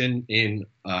 reduction in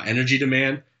energy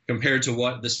demand compared to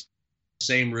what this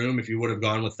same room, if you would have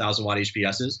gone with 1,000-watt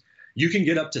HPSs, you can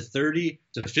get up to 30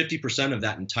 to 50% of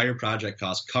that entire project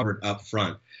cost covered up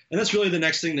front. And that's really the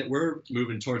next thing that we're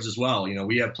moving towards as well.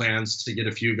 We have plans to get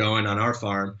a few going on our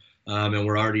farm, and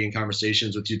we're already in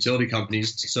conversations with utility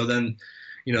companies. So then,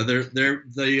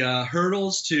 the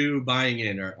hurdles to buying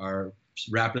in are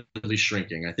rapidly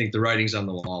shrinking. I think the writing's on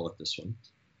the wall with this one.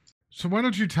 So why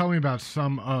don't you tell me about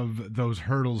some of those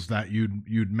hurdles that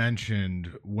you'd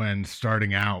mentioned when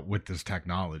starting out with this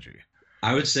technology?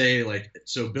 I would say,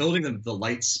 building the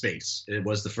light space, it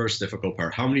was the first difficult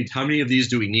part. How many of these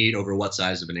do we need over what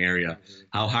size of an area?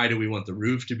 How high do we want the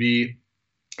roof to be?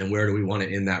 And where do we want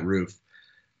it in that roof?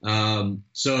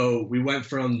 So we went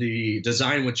from the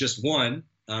design with just one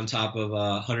on top of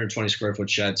a 120 square foot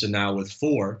shed to now with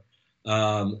 4.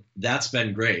 That's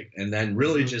been great. And then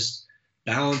really just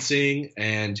balancing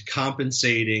and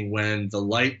compensating when the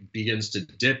light begins to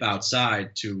dip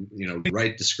outside to,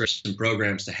 write the scripts and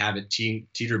programs to have it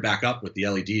teeter back up with the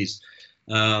LEDs.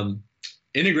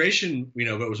 Integration,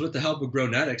 it was with the help of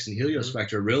Grownetics and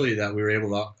Heliospectra really that we were able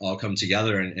to all come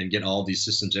together and get all these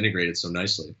systems integrated so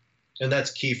nicely. And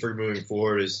that's key for moving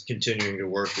forward, is continuing to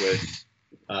work with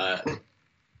a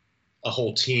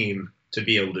whole team to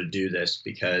be able to do this,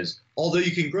 because although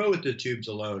you can grow with the tubes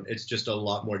alone, it's just a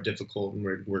lot more difficult and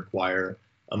require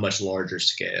a much larger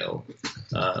scale.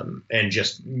 And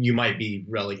just you might be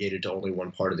relegated to only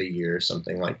one part of the year,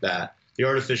 something like that. The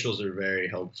artificials are very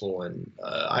helpful, and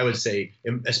I would say,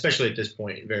 especially at this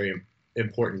point, very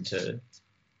important to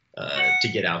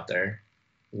get out there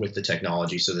with the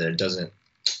technology so that it doesn't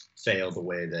fail the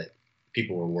way that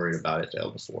people were worried about it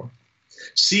failed before.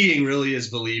 Seeing really is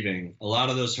believing. A lot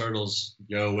of those hurdles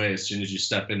go away as soon as you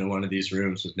step into one of these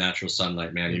rooms with natural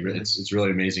sunlight, man. It's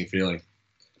really amazing feeling.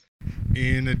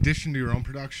 In addition to your own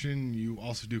production, you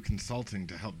also do consulting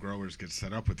to help growers get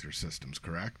set up with your systems,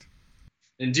 correct?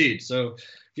 Indeed. So,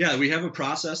 yeah, we have a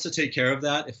process to take care of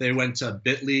that. If they went to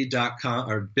bit.ly.com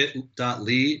or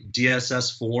bit.ly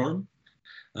DSS form,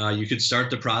 you could start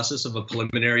the process of a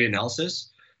preliminary analysis.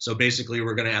 So basically,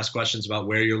 we're going to ask questions about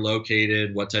where you're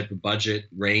located, what type of budget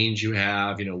range you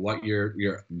have, what your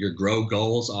grow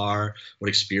goals are, what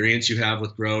experience you have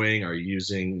with growing. Are you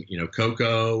using,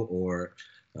 cocoa or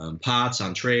pots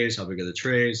on trays? How big are the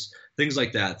trays? Things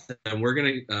like that. And we're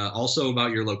going to also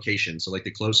about your location. So like the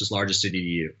closest, largest city to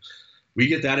you. We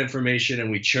get that information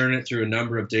and we churn it through a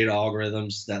number of data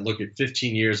algorithms that look at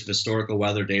 15 years of historical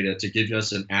weather data to give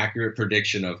us an accurate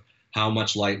prediction of how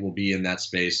much light will be in that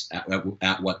space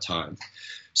at what time.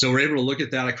 So we're able to look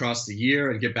at that across the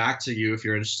year and get back to you if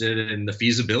you're interested in the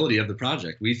feasibility of the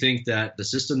project. We think that the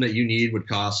system that you need would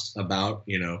cost about,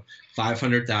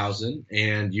 $500,000,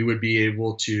 and you would be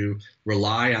able to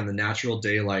rely on the natural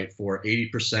daylight for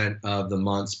 80% of the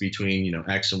months between,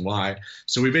 X and Y.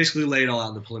 So we basically laid it all out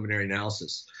in the preliminary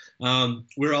analysis.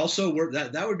 We're also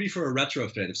that would be for a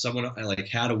retrofit. If someone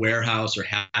had a warehouse or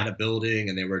had a building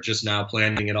and they were just now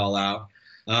planning it all out.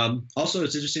 Also,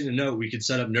 it's interesting to note we could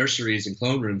set up nurseries and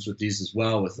clone rooms with these as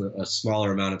well with a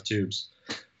smaller amount of tubes.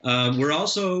 We're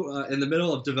also in the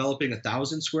middle of developing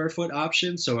 1,000 square foot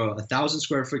option. So a 1,000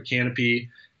 square foot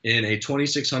canopy in a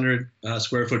 2,600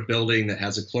 square foot building that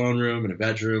has a clone room and a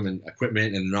bedroom and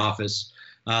equipment and an office.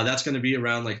 That's going to be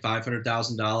around like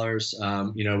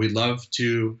 $500,000. We'd love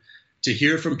to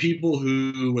hear from people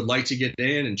who would like to get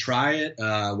in and try it,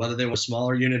 whether they want a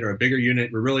smaller unit or a bigger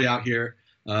unit. We're really out here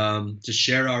to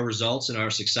share our results and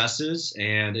our successes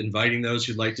and inviting those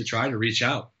who'd like to try to reach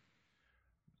out.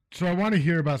 So I want to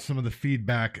hear about some of the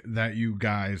feedback that you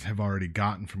guys have already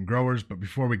gotten from growers, but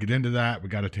before we get into that, we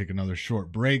got to take another short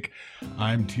break.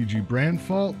 I'm TG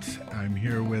Brandfault. I'm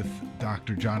here with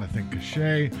Dr. Jonathan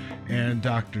Cachet and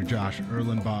Dr. Josh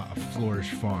Erlenbaugh of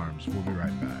Fleurish Farms. We'll be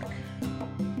right back.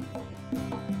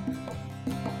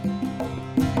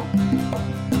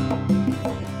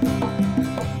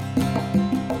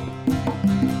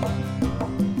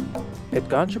 At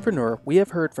Ganjapreneur, we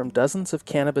have heard from dozens of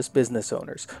cannabis business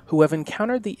owners who have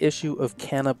encountered the issue of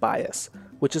canna bias,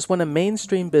 which is when a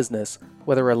mainstream business,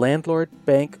 whether a landlord,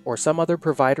 bank, or some other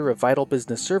provider of vital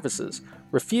business services,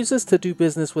 refuses to do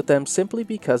business with them simply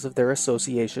because of their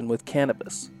association with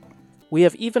cannabis. We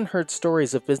have even heard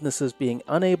stories of businesses being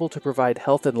unable to provide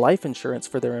health and life insurance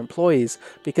for their employees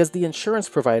because the insurance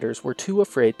providers were too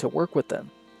afraid to work with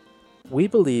them. We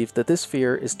believe that this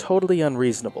fear is totally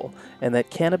unreasonable and that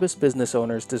cannabis business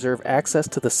owners deserve access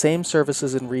to the same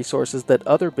services and resources that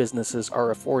other businesses are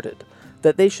afforded,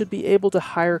 that they should be able to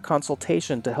hire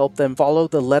consultation to help them follow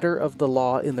the letter of the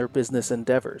law in their business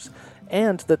endeavors,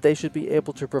 and that they should be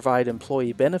able to provide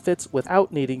employee benefits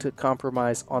without needing to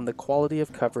compromise on the quality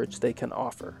of coverage they can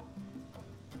offer.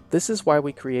 This is why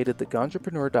we created the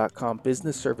Ganjapreneur.com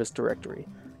Business Service Directory,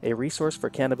 a resource for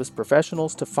cannabis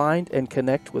professionals to find and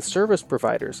connect with service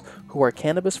providers who are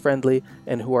cannabis friendly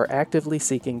and who are actively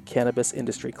seeking cannabis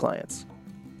industry clients.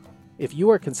 If you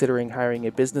are considering hiring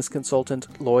a business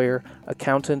consultant, lawyer,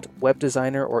 accountant, web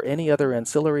designer, or any other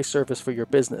ancillary service for your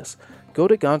business, go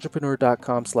to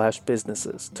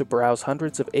ganjapreneur.com/businesses to browse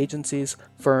hundreds of agencies,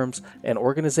 firms, and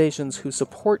organizations who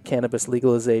support cannabis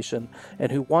legalization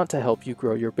and who want to help you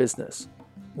grow your business.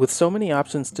 With so many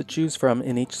options to choose from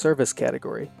in each service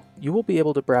category, you will be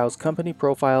able to browse company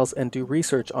profiles and do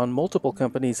research on multiple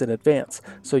companies in advance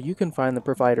so you can find the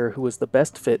provider who is the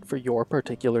best fit for your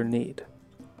particular need.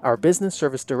 Our business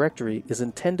service directory is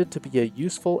intended to be a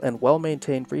useful and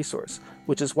well-maintained resource,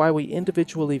 which is why we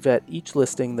individually vet each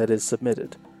listing that is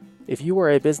submitted. If you are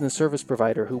a business service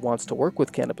provider who wants to work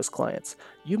with cannabis clients,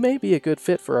 you may be a good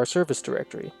fit for our service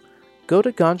directory. Go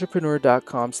to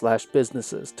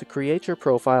ganjapreneur.com/businesses to create your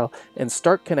profile and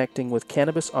start connecting with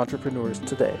cannabis entrepreneurs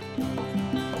today.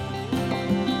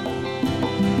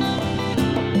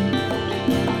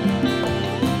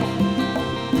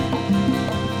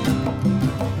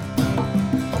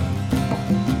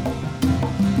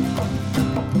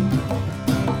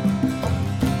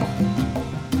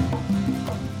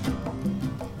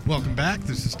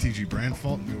 TG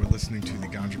Brandfault, and you are listening to the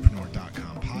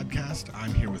Ganjapreneur.com podcast.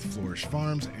 I'm here with Fleurish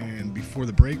Farms, and before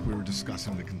the break, we were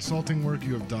discussing the consulting work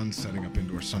you have done setting up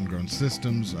indoor Sungrown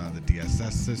systems, the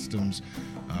DSS systems,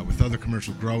 with other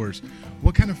commercial growers.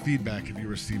 What kind of feedback have you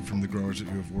received from the growers that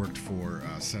you have worked for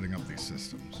setting up these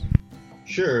systems?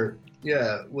 Sure.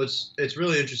 Yeah. It's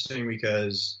really interesting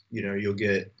because, you'll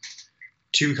get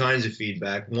two kinds of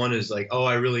feedback. One is like, oh,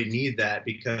 I really need that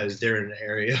because they're in an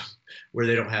area where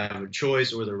they don't have a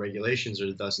choice or the regulations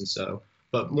are thus and so.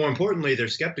 But more importantly, they're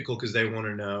skeptical because they want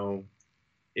to know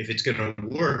if it's going to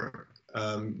work.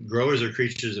 Growers are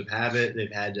creatures of habit.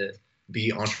 They've had to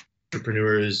be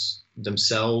entrepreneurs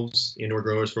themselves, indoor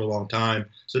growers, for a long time.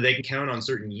 So they can count on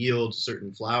certain yields,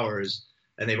 certain flowers,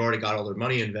 and they've already got all their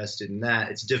money invested in that.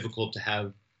 It's difficult to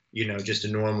have, just a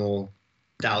normal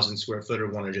 1,000 square footer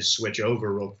want to just switch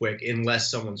over real quick unless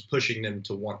someone's pushing them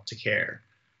to want to care,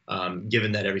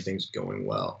 given that everything's going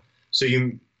well. So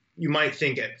you might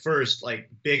think at first, like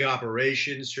big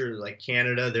operations, sure, like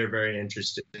Canada, they're very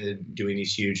interested in doing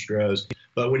these huge grows.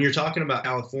 But when you're talking about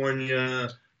California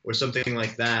or something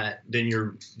like that, then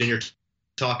you're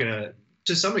talking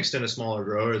to some extent a smaller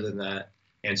grower than that.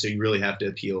 And so you really have to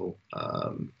appeal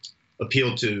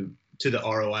to the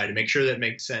ROI to make sure that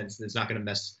makes sense. And it's not going to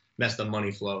mess the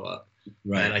money flow up.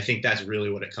 Right. And I think that's really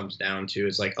what it comes down to.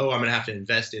 It's like, oh, I'm going to have to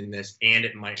invest in this and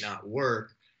it might not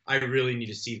work. I really need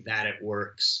to see that it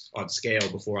works on scale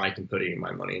before I can put any of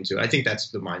my money into it. I think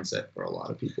that's the mindset for a lot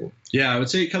of people. Yeah, I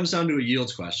would say it comes down to a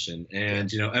yield question.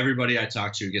 And, everybody I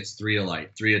talk to gets 3 a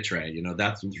light, 3 a tray.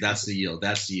 That's the yield.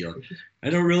 That's the yield. I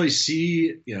don't really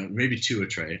see, maybe 2 a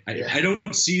tray. I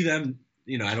don't see them.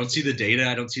 I don't see the data.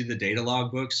 I don't see the data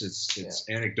logbooks. It's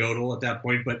anecdotal at that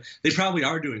point, but they probably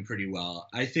are doing pretty well.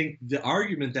 I think the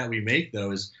argument that we make,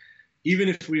 though, is even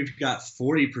if we've got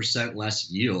 40% less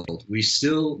yield, we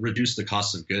still reduce the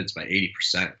cost of goods by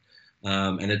 80%.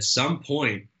 And at some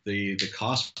point, the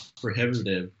cost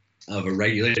prohibitive of a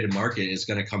regulated market is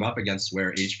going to come up against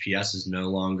where HPS is no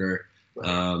longer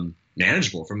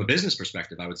manageable from a business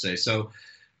perspective, I would say. So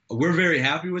we're very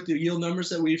happy with the yield numbers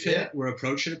that we've hit. Yeah. We're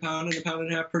approaching a pound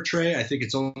and a half per tray. I think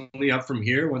it's only up from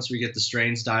here once we get the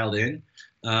strains dialed in.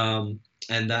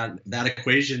 And that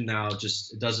equation now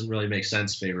just doesn't really make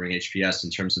sense favoring HPS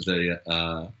in terms of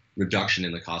the reduction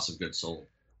in the cost of goods sold.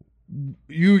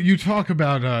 You talk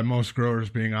about most growers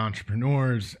being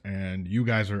entrepreneurs, and you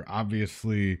guys are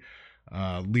obviously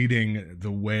leading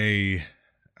the way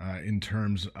in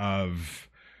terms of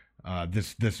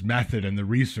this method and the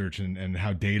research and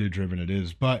how data driven it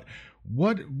is. But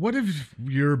what have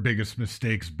your biggest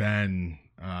mistakes been,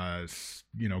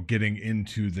 getting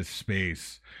into this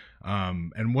space?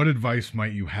 And what advice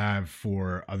might you have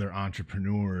for other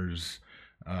entrepreneurs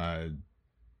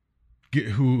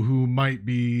who might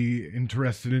be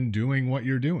interested in doing what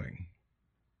you're doing?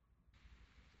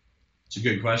 It's a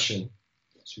good question.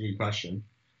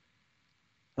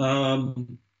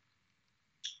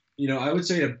 I would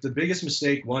say the biggest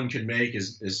mistake one could make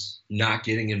is not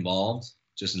getting involved,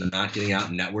 just not getting out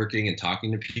and networking and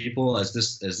talking to people. As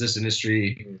this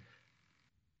industry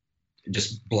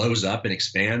just blows up and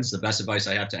expands, the best advice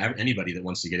I have to anybody that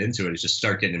wants to get into it is just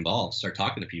start getting involved, start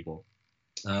talking to people.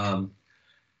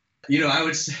 I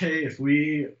would say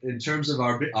in terms of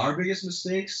our biggest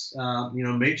mistakes,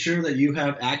 make sure that you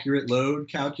have accurate load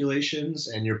calculations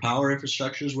and your power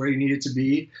infrastructure is where you need it to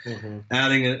be. Mm-hmm.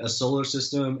 Adding a solar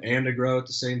system and a grow at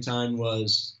the same time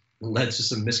led to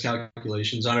some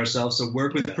miscalculations on ourselves. So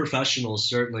work with professionals,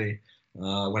 certainly,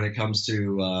 when it comes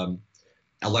to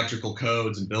electrical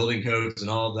codes and building codes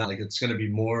and all of that. Like, it's going to be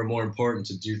more and more important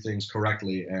to do things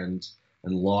correctly and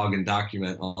log and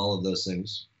document all of those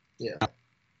things. Yeah.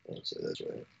 I'd say that's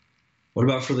right. What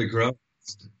about for the grow?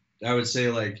 I would say,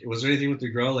 was there anything with the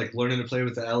grow, like learning to play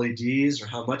with the LEDs or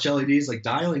how much LEDs, like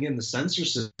dialing in the sensor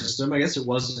system? I guess it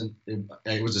was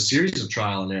a series of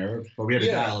trial and error, but we had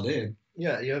to dial it in.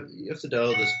 Yeah, you have to dial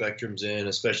the spectrums in,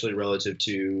 especially relative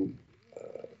to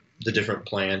the different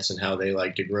plants and how they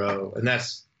like to grow. And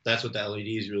that's what the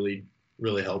LEDs really,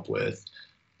 really help with.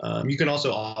 You can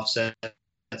also offset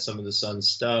some of the sun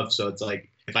stuff. So it's like,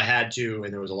 if I had to,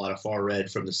 and there was a lot of far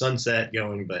red from the sunset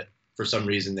going, but for some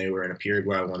reason they were in a period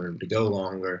where I wanted them to go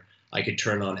longer, I could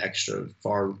turn on extra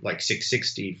far, like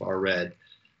 660 far red,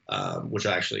 which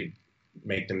will actually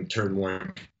make them turn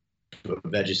more into a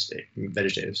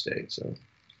vegetative state. So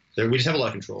we just have a lot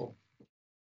of control.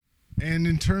 And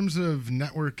in terms of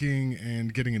networking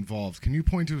and getting involved, can you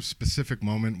point to a specific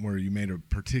moment where you made a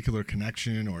particular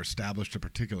connection or established a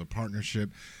particular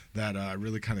partnership that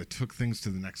really kind of took things to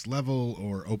the next level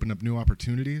or opened up new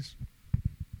opportunities?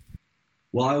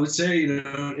 Well, I would say,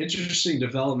 an interesting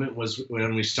development was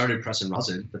when we started pressing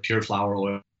rosin, the pure flower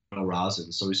oil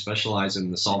rosin. So we specialize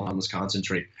in the solventless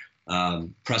concentrate,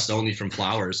 pressed only from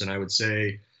flowers. And I would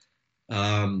say,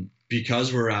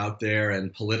 because we're out there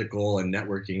and political and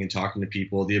networking and talking to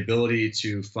people, the ability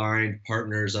to find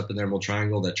partners up in the Emerald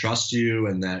Triangle that trust you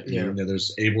and that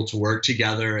there's able to work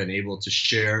together and able to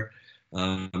share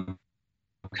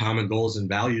common goals and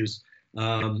values.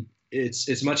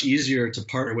 It's much easier to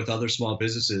partner with other small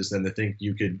businesses than to think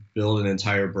you could build an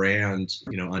entire brand,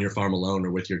 on your farm alone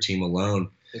or with your team alone.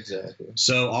 Exactly.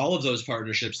 So all of those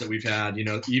partnerships that we've had,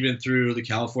 even through the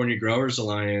California Growers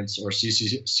Alliance or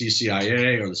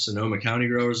CCIA or the Sonoma County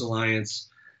Growers Alliance,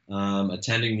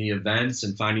 attending the events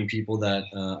and finding people that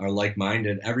are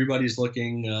like-minded, everybody's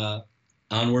looking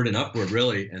onward and upward,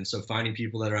 really. And so finding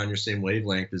people that are on your same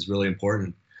wavelength is really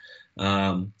important.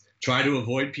 Try to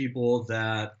avoid people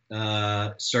that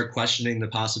start questioning the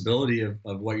possibility of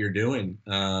what you're doing.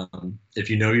 If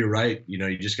you know you're right,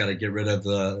 you just got to get rid of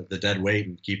the dead weight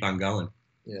and keep on going.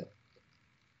 Yeah.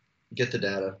 Get the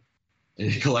data.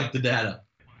 And collect the data.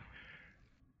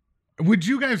 Would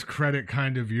you guys credit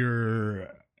kind of your,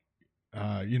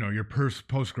 your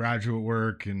postgraduate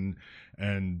work and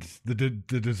the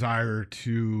desire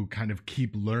to kind of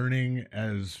keep learning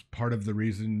as part of the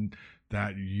reason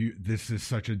that this is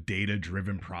such a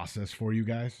data-driven process for you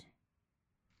guys?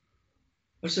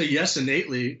 I'd say yes,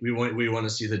 innately we want to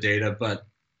see the data, but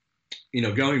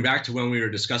going back to when we were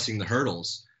discussing the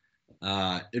hurdles,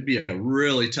 it'd be a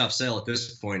really tough sale at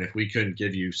this point if we couldn't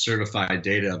give you certified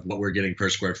data of what we're getting per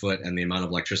square foot and the amount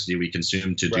of electricity we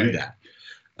consume to do that.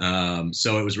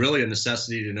 So it was really a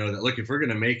necessity to know that, look, if we're going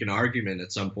to make an argument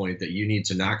at some point that you need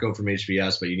to not go from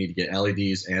HBS, but you need to get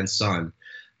LEDs and sun,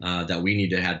 that we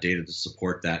need to have data to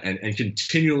support that and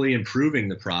continually improving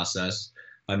the process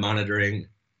by monitoring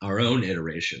our own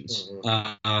iterations.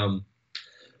 Mm-hmm.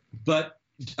 But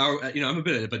I'm a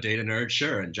bit of a data nerd,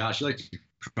 sure. And Josh, you like to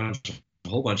crunch a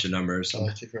whole bunch of numbers. I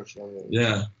like to crunch numbers.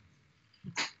 Yeah.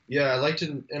 Yeah, I like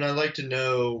to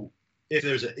know if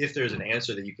there's an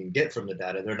answer that you can get from the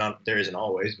data. There isn't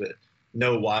always, but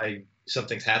know why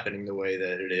something's happening the way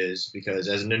that it is. Because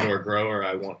as an indoor grower,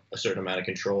 I want a certain amount of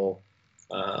control.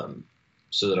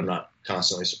 So that I'm not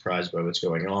constantly surprised by what's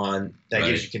going on. That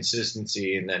gives you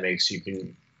consistency, and that makes you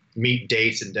can meet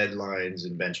dates and deadlines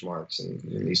and benchmarks and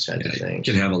these kinds of things.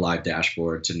 You can have a live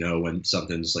dashboard to know when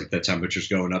something's like the temperature's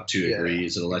going up 2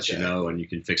 degrees. It'll let you know, and you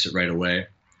can fix it right away.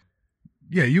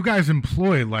 Yeah, you guys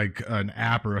employ like an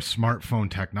app or a smartphone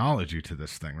technology to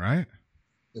this thing, right?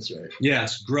 That's right. Yeah,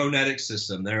 it's Grownetics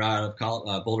system. They're out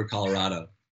of Boulder, Colorado.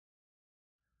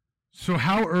 So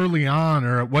how early on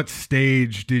or at what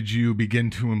stage did you begin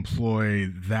to employ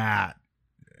that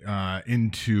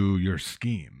into your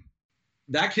scheme?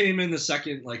 That came in the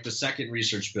second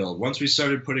research build. Once we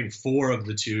started putting 4 of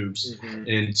the tubes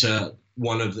into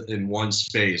in one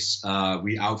space,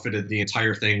 we outfitted the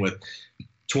entire thing with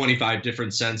 25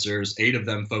 different sensors, 8 of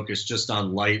them focused just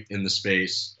on light in the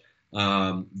space.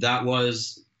 That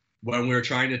was when we were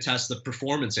trying to test the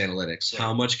performance analytics.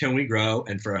 How much can we grow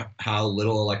and for how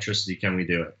little electricity can we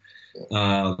do it?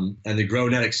 And the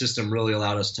Grownetics system really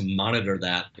allowed us to monitor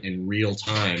that in real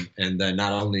time. And then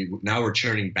now we're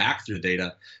churning back through the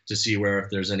data to see if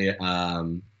there's any,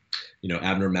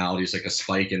 abnormalities like a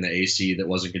spike in the AC that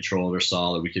wasn't controlled or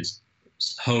solid. We could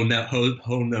hone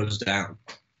those down.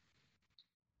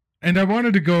 And I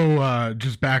wanted to go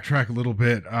just backtrack a little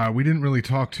bit. We didn't really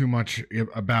talk too much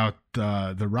about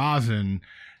the rosin,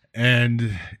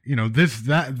 and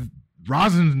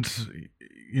rosin's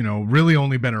really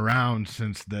only been around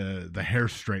since the hair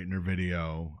straightener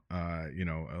video, a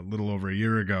little over a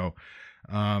year ago,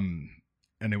 and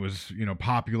it was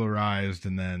popularized,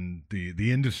 and then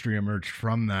the industry emerged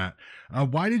from that.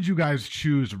 Why did you guys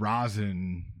choose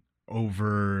rosin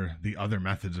over the other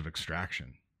methods of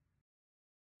extraction?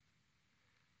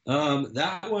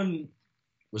 That one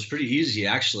was pretty easy,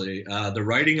 actually. The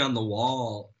writing on the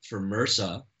wall for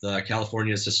MRSA, the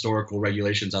California's historical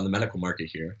regulations on the medical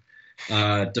market here,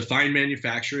 define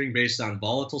manufacturing based on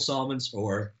volatile solvents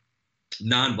or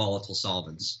non-volatile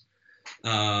solvents.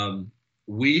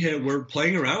 We were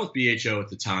playing around with BHO at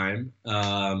the time,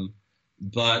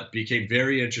 but became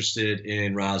very interested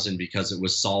in rosin because it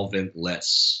was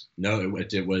solventless. No,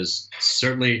 it was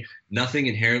certainly nothing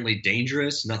inherently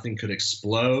dangerous. Nothing could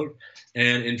explode.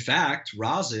 And in fact,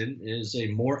 rosin is a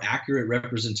more accurate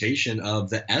representation of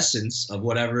the essence of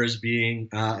whatever is being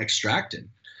extracted.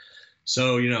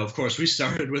 So, of course, we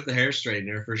started with the hair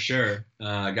straightener for sure.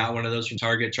 Got one of those from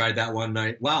Target, tried that one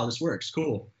night. Wow, this works.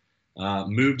 Cool.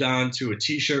 Moved on to a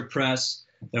T-shirt press.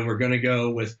 Then we're going to go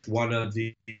with one of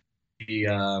the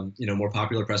more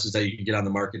popular presses that you can get on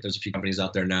the market. There's a few companies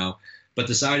out there now, but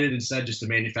decided instead just to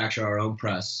manufacture our own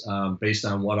press based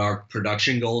on what our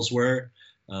production goals were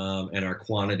and our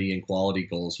quantity and quality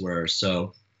goals were.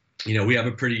 So, we have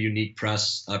a pretty unique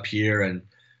press up here, and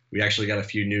we actually got a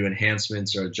few new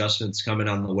enhancements or adjustments coming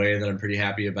on the way that I'm pretty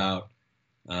happy about.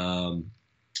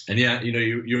 And yeah,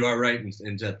 you are right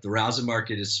in that the rosin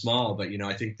market is small, but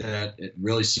I think that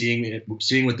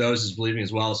seeing with those is believing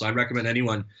as well. So I recommend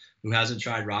anyone who hasn't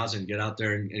tried rosin, get out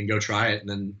there and go try it, and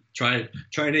then try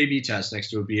an A/B test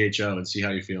next to a BHO and see how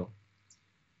you feel.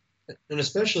 And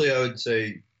especially, I would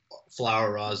say,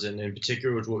 flower rosin in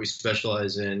particular, with what we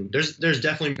specialize in. There's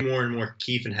definitely more and more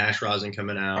keef and hash rosin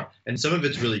coming out, and some of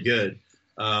it's really good.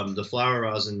 The flower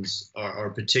rosins are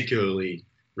particularly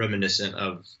reminiscent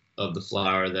of the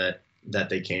flower that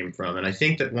they came from, and I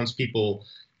think that once people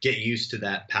get used to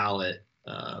that palette,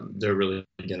 they're really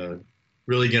gonna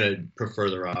prefer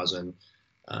the rosin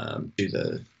to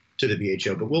the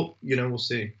BHO. But we'll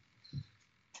see.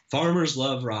 Farmers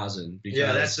love rosin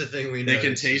because that's the thing we know. They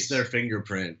can taste their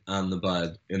fingerprint on the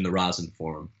bud in the rosin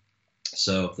form.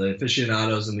 So if the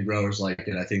aficionados and the growers like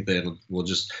it, I think they will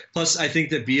just. Plus, I think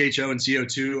that BHO and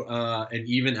CO2 and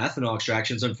even ethanol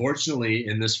extractions, unfortunately,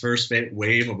 in this first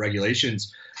wave of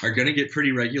regulations, are going to get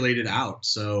pretty regulated out.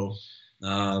 So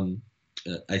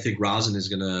I think rosin is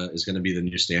gonna be the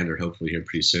new standard, hopefully here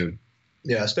pretty soon.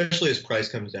 Yeah, especially as price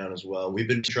comes down as well. We've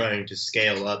been trying to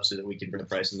scale up so that we can bring the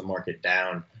price in the market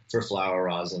down for flower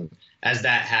rosin. As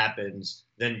that happens,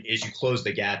 then as you close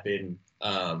the gap in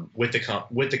with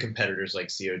the competitors like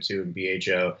CO2 and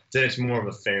BHO, then it's more of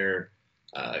a fair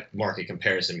market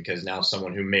comparison, because now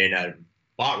someone who may not have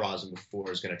bought rosin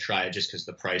before is going to try it just because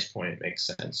the price point makes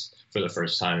sense for the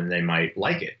first time, and they might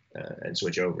like it and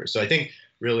switch over. So I think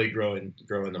really growing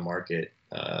the market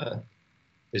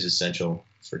is essential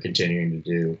for continuing to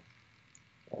do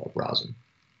rosin.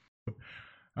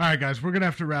 All right, guys, we're going to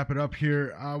have to wrap it up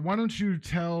here. Why don't you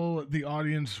tell the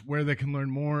audience where they can learn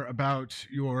more about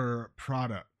your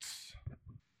products?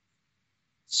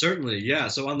 Certainly, yeah.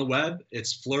 So on the web,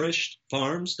 it's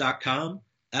flourishfarms.com,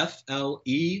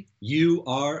 FLEURISH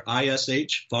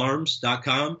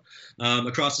farms.com.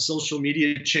 Across the social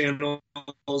media channels,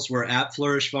 we're at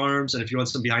Flourish Farms. And if you want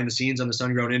some behind the scenes on the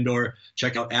Sungrown Indoor,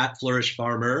 check out at Flourish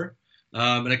Farmer.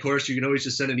 And of course, you can always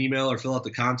just send an email or fill out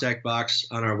the contact box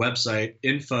on our website,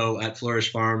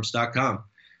 info@flourishfarms.com.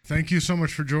 Thank you so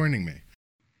much for joining me.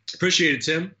 Appreciate it,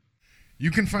 Tim. You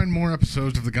can find more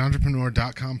episodes of the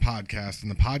Ganjapreneur.com podcast in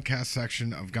the podcast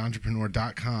section of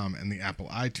Ganjapreneur.com and the Apple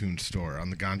iTunes store. On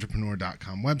the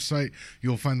Ganjapreneur.com website,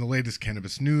 you'll find the latest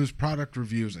cannabis news, product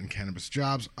reviews, and cannabis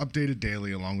jobs updated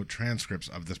daily, along with transcripts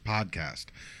of this podcast.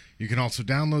 You can also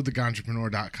download the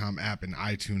Ganjapreneur.com app in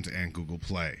iTunes and Google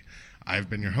Play.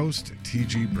 I've been your host,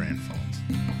 TG Brandfault.